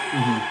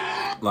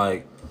 Mm-hmm.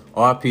 Like,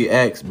 RP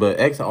X, but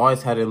X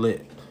always had it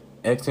lit.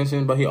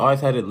 Extension, but he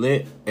always had it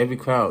lit every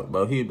crowd,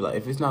 bro. He'd be like,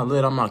 if it's not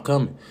lit, I'm not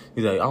coming.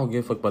 He's like, I don't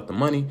give a fuck about the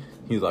money.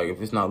 He's like, if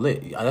it's not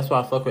lit, that's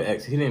why I fuck with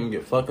X. He didn't even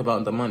give a fuck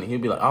about the money.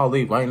 He'd be like, I'll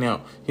leave right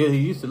now. He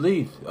used to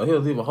leave. He'll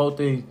leave a whole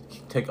thing.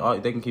 They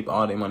can keep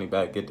all their money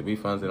back, get the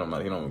refunds. He don't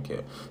even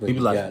care. But he be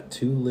like, got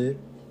too lit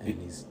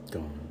and he's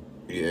gone.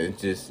 Yeah,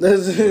 it's just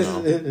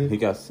he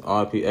got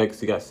RPX.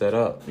 He got set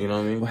up. You know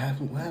what I mean? What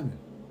happened?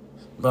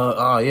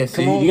 But yeah,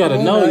 see, you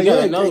gotta know. You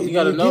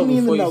gotta know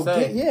before you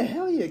say. Yeah,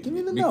 hell yeah, give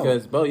me the note.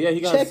 Because, bro, yeah, he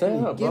got set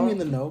up, bro. Give me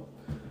the note.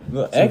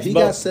 Look, so X, he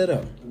bro, got set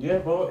up. Yeah,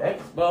 bro.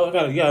 X, bro.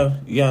 You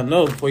gotta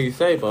know before you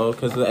say, bro.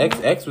 Because the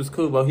X was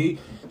cool, bro.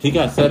 He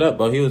got set up,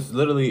 but he was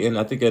literally he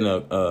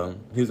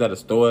was at a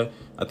store.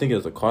 I think it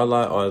was a car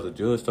lot or it was a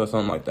jewelry store,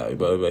 something like that.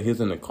 But he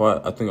was in a car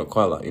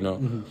lot, you know.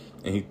 Mm-hmm.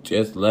 And he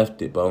just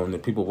left it, bro. When the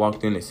people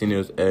walked in, they seen it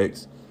was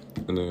ex.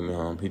 And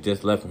then he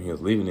just left when he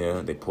was leaving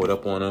there. They pulled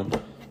up on him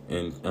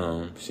and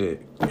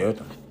shit, killed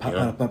him. You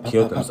know?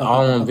 Killed him. It's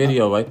all on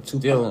video, right?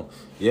 Still,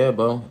 yeah,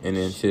 bro. And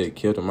then shit,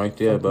 killed him right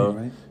there, bro.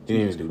 Right? He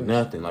didn't even do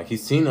nothing. Like, he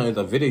seen him in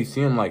the video. He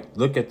seen him, like,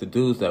 look at the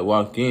dudes that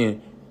walked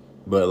in.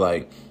 But,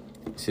 like,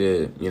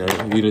 shit, you know,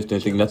 he just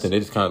didn't think nothing. They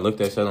just kind of looked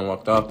at each other and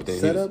walked off. But then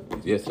set up?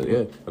 Yeah, so,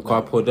 yeah. The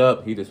car pulled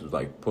up. He just was,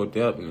 like, pulled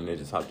up. And then they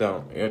just hopped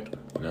out. You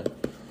know?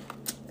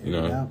 You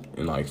know, yeah.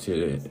 And like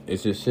shit,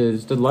 it's just shit.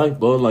 It's the life,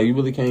 bro. Like you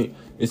really can't.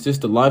 It's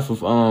just the life of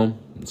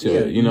shit.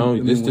 Yeah, you know,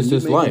 this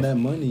is life. That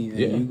money and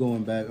you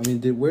going back. I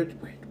mean, where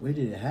did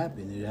it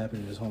happen? Did it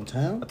happen in his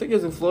hometown? I think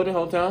it's in Florida,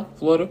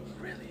 Florida.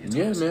 Really?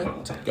 Yeah,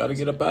 man. Got to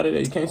get up out of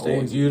there. You can't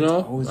stay. You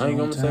know, I ain't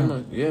gonna say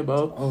much. Yeah,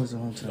 bro. Always a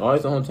hometown.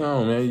 Always a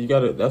hometown, man. You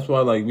gotta. That's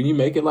why, like, when you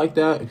make it like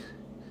that,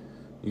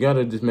 you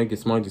gotta just make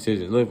smart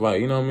decisions. Live right.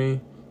 You know what I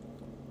mean?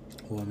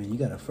 Well, I mean, you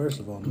gotta first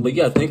of all. But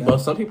you gotta think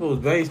about some people is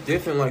very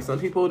different. Like some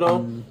people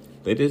though,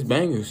 they just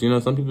bangers. You know,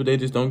 some people they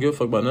just don't give a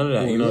fuck about none of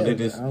that. Well, you know, they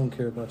just. I don't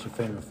care about your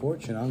fame and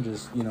fortune. I'm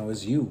just, you know,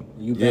 it's you.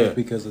 You back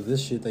because of this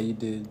shit that you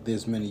did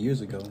this many years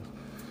ago.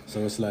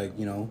 So it's like,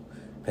 you know,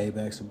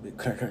 paybacks a bit.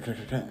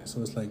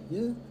 So it's like,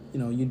 yeah, you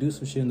know, you do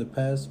some shit in the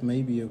past.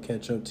 Maybe it'll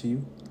catch up to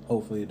you.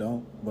 Hopefully it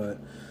don't.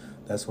 But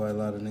that's why a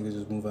lot of niggas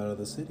just move out of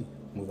the city,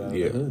 move out of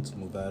the hoods,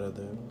 move out of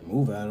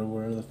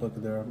wherever the fuck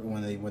they are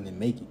when they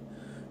make it.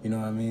 You know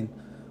what I mean?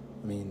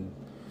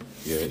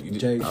 Yeah,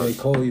 J.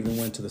 Cole even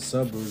went to the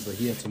suburbs, but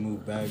he had to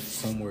move back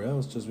somewhere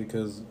else just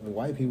because the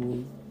white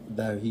people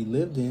that he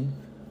lived in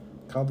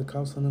called the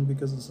cops on him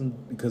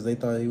because they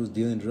thought he was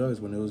dealing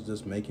drugs when it was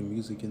just making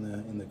music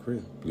in the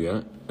crib.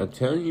 Yeah, I'm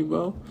telling you,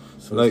 bro.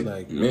 So it's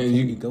like, man,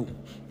 you go.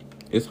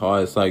 It's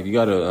hard. It's like you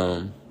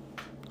gotta,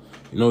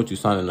 you know what you're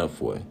signing up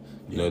for.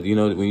 You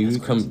know when you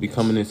be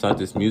coming inside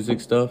this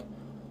music stuff,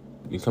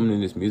 you coming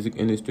in this music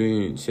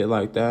industry and shit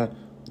like that.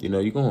 You know,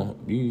 you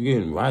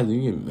getting rising,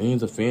 you get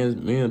millions of fans,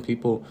 millions of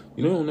people.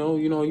 You don't know,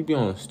 you be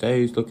on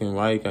stage looking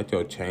right, got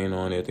your chain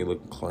on, everything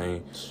looking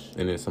clean,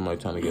 and then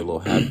somebody trying to get a little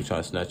happy,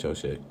 trying to snatch your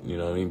shit. You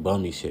know what I mean?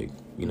 Bummy shit.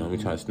 You know what I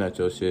mean? Trying to snatch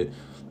your shit.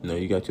 You know,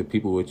 you got your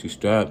people with you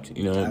strapped.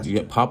 You know, you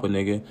get pop a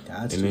nigga,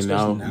 and then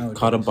now you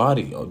caught a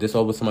body. Or this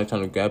over somebody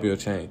trying to grab your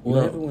chain.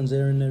 Well, everyone's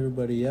airing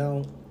everybody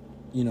out,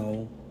 you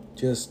know,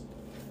 just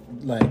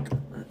out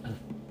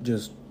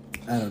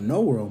of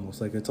nowhere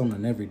almost. Like it's on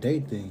an everyday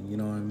thing, you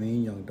know what I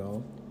mean, young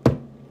dog?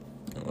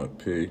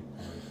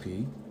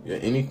 R.I.P. Yeah,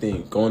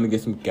 anything. Going to get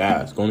some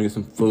gas, going to get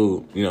some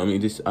food. You know what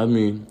I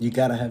mean? You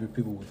gotta have your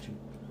people with you.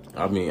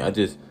 I mean,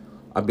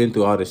 I've been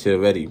through all this shit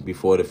already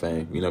before the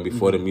fame, you know,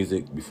 before the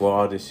music, before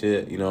all this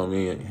shit, you know what I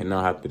mean? And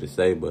not happy to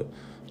say, but,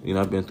 you know,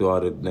 I've been through all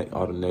the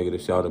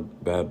negative shit, all the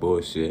bad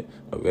bullshit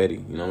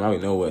already. You know, I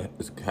already know what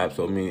is happening.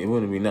 So, I mean, it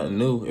wouldn't be nothing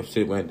new if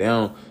shit went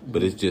down,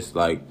 but it's just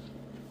like,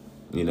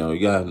 you know,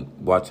 you gotta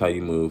watch how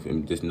you move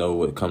and just know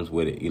what comes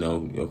with it. You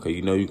know, okay,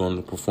 you know you're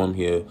gonna perform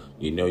here.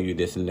 You know you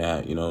this and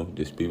that. You know,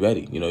 just be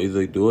ready. You know,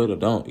 either do it or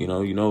don't. You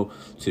know.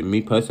 To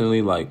me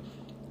personally, like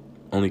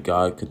only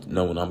God could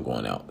know when I'm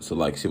going out. So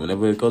like, shit,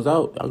 whenever it goes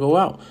out, I go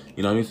out.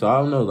 You know what I mean? So I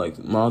don't know. Like,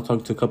 when I was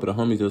talking to a couple of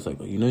homies, it was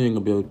like, you know, you ain't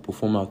gonna be able to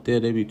perform out there.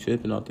 They be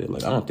tripping out there.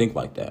 Like, I don't think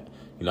like that.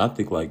 You know, I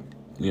think like,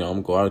 you know,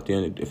 I'm gonna go out there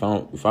and if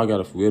I got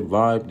a weird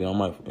vibe, then I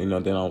might, you know,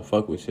 then I don't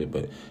fuck with shit.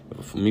 But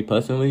for me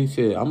personally,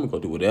 shit, I'm gonna go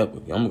do whatever.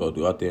 I'm gonna go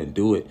do out there and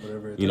do it.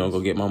 You know, go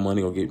get my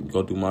money,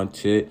 go do my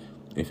shit.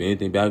 If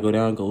anything bad go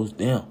down, goes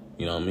down.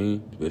 You know what I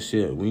mean? But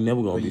shit, we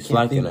never gonna be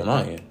slacking on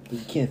our end.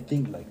 You can't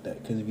think like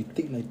that because if you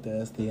think like that,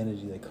 that's the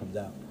energy that comes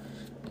out.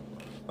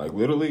 Like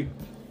literally,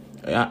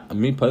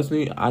 me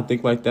personally, I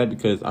think like that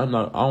because I'm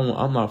not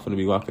gonna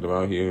be walking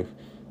around here.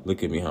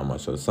 Look at me how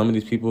much. So some of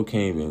these people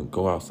can't even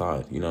go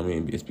outside. You know what I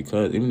mean? It's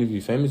because even if you're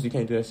famous, you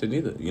can't do that shit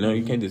either. You know,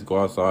 you can't just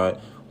go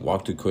outside,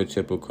 walk to Quick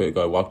Trip real quick,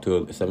 or walk to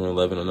a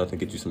 7-Eleven or nothing,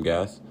 get you some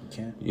gas. You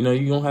can't. You know,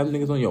 you don't have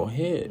niggas on your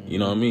head. You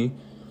know what I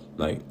mean?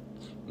 Like,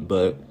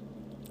 but,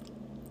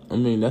 I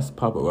mean, that's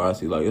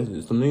paparazzi. Like,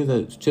 it's some niggas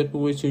that's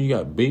tripping with you, you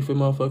got beef with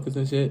motherfuckers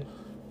and shit.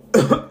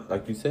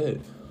 Like you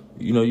said,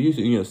 you know,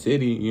 usually in your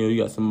city, you know,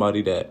 you got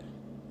somebody that,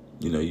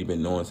 you know, you've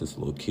been knowing since a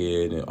little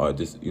kid, or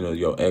just, you know,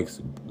 your ex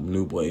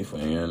new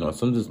boyfriend, or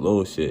some just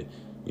little shit.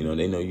 You know,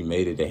 they know you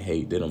made it. They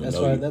hate. They don't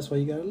know you. That's why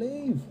you gotta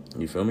leave.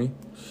 You feel me?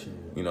 Shit.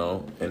 You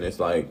know, and it's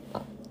like,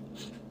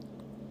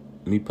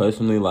 me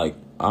personally, like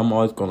I'm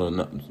always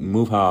gonna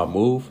move how I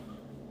move.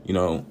 You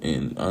know,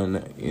 and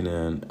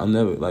I'm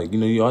never like, you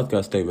know, you always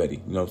gotta stay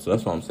ready. You know, so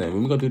that's what I'm saying.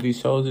 When we go do these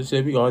shows and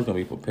shit, we always gonna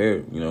be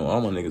prepared. You know,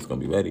 all my niggas gonna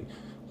be ready.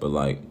 But,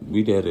 like,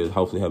 we there to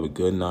hopefully have a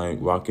good night,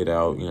 rock it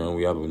out, you know,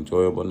 we have an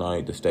enjoyable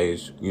night, the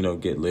stage, you know,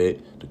 get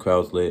lit, the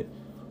crowd's lit,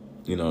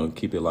 you know,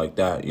 keep it like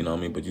that, you know what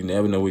I mean? But you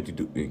never know what you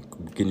do,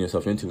 getting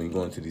yourself into when you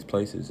go into these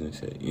places and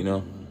shit, you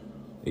know?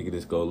 It could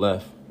just go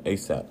left,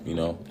 ASAP, you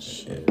know,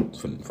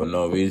 for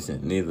no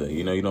reason, neither.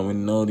 You know, you don't really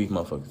know these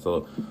motherfuckers.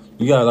 So,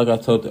 you got, like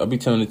I be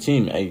telling the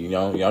team, hey, you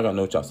know, y'all gotta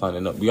know what y'all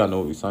signing up. We gotta know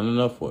what we signing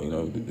up for, you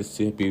know. This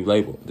CFB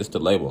label, this the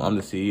label. I'm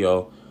the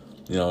CEO,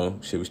 you know,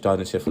 shit, we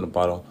starting shit from the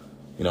bottom,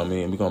 you know what I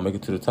mean? We gonna make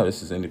it to the top.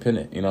 This is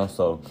independent, you know,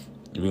 so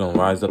we gonna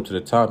rise up to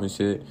the top and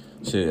shit.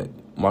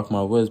 Mark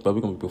my words, but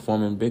we gonna be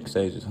performing big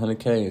stages,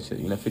 100K and shit,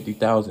 you know,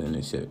 50,000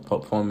 and shit,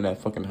 performing at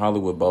fucking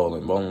Hollywood Bowl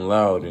and Bowling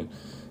Loud and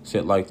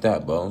shit like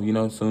that, bro. You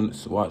know, soon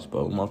watch,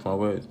 bro. Mark my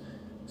words.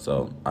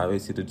 So I already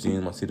see the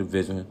dream, I see the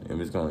vision, and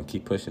we're just gonna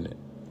keep pushing it.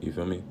 You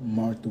feel me?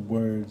 Mark the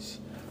words,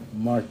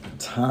 mark the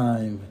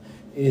time.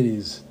 It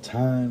is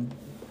time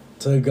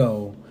to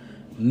go.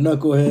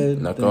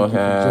 Knucklehead. Thank you for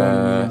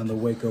joining me on the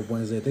Wake Up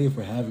Wednesday. Thank you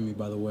for having me,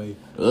 by the way.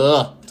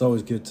 It's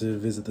always good to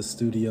visit the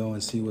studio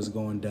and see what's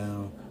going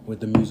down with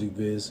the music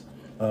biz.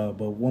 But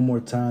one more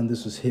time,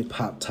 this was Hip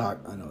Hop Talk.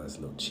 I know that's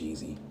a little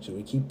cheesy. Should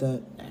we keep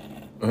that?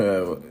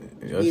 Yo,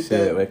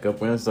 shit, Wake Up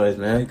Wednesdays,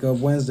 man. Wake Up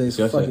Wednesdays.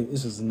 Fuck it.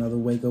 It's just another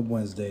Wake Up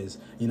Wednesdays.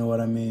 You know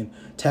what I mean?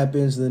 Tap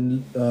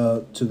into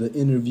the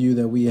interview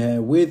that we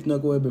had with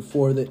Knucklehead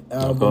before the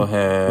album.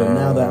 But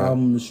now the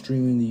album is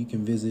streaming. You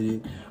can visit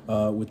it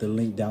with the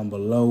link down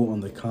below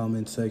on the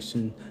comment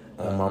section.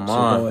 On my mind.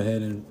 So go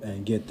ahead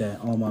and get that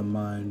On My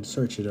Mind.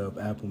 Search it up.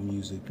 Apple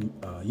Music,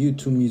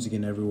 YouTube Music,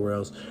 and everywhere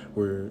else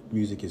where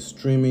music is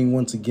streaming.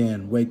 Once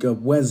again, Wake Up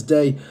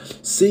Wednesday.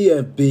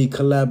 CFB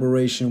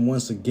collaboration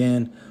once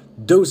again.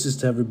 Deuces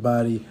to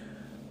everybody.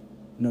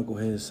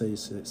 Knucklehead,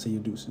 say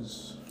your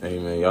deuces. Hey,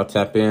 man, y'all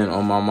tap in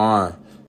On My Mind.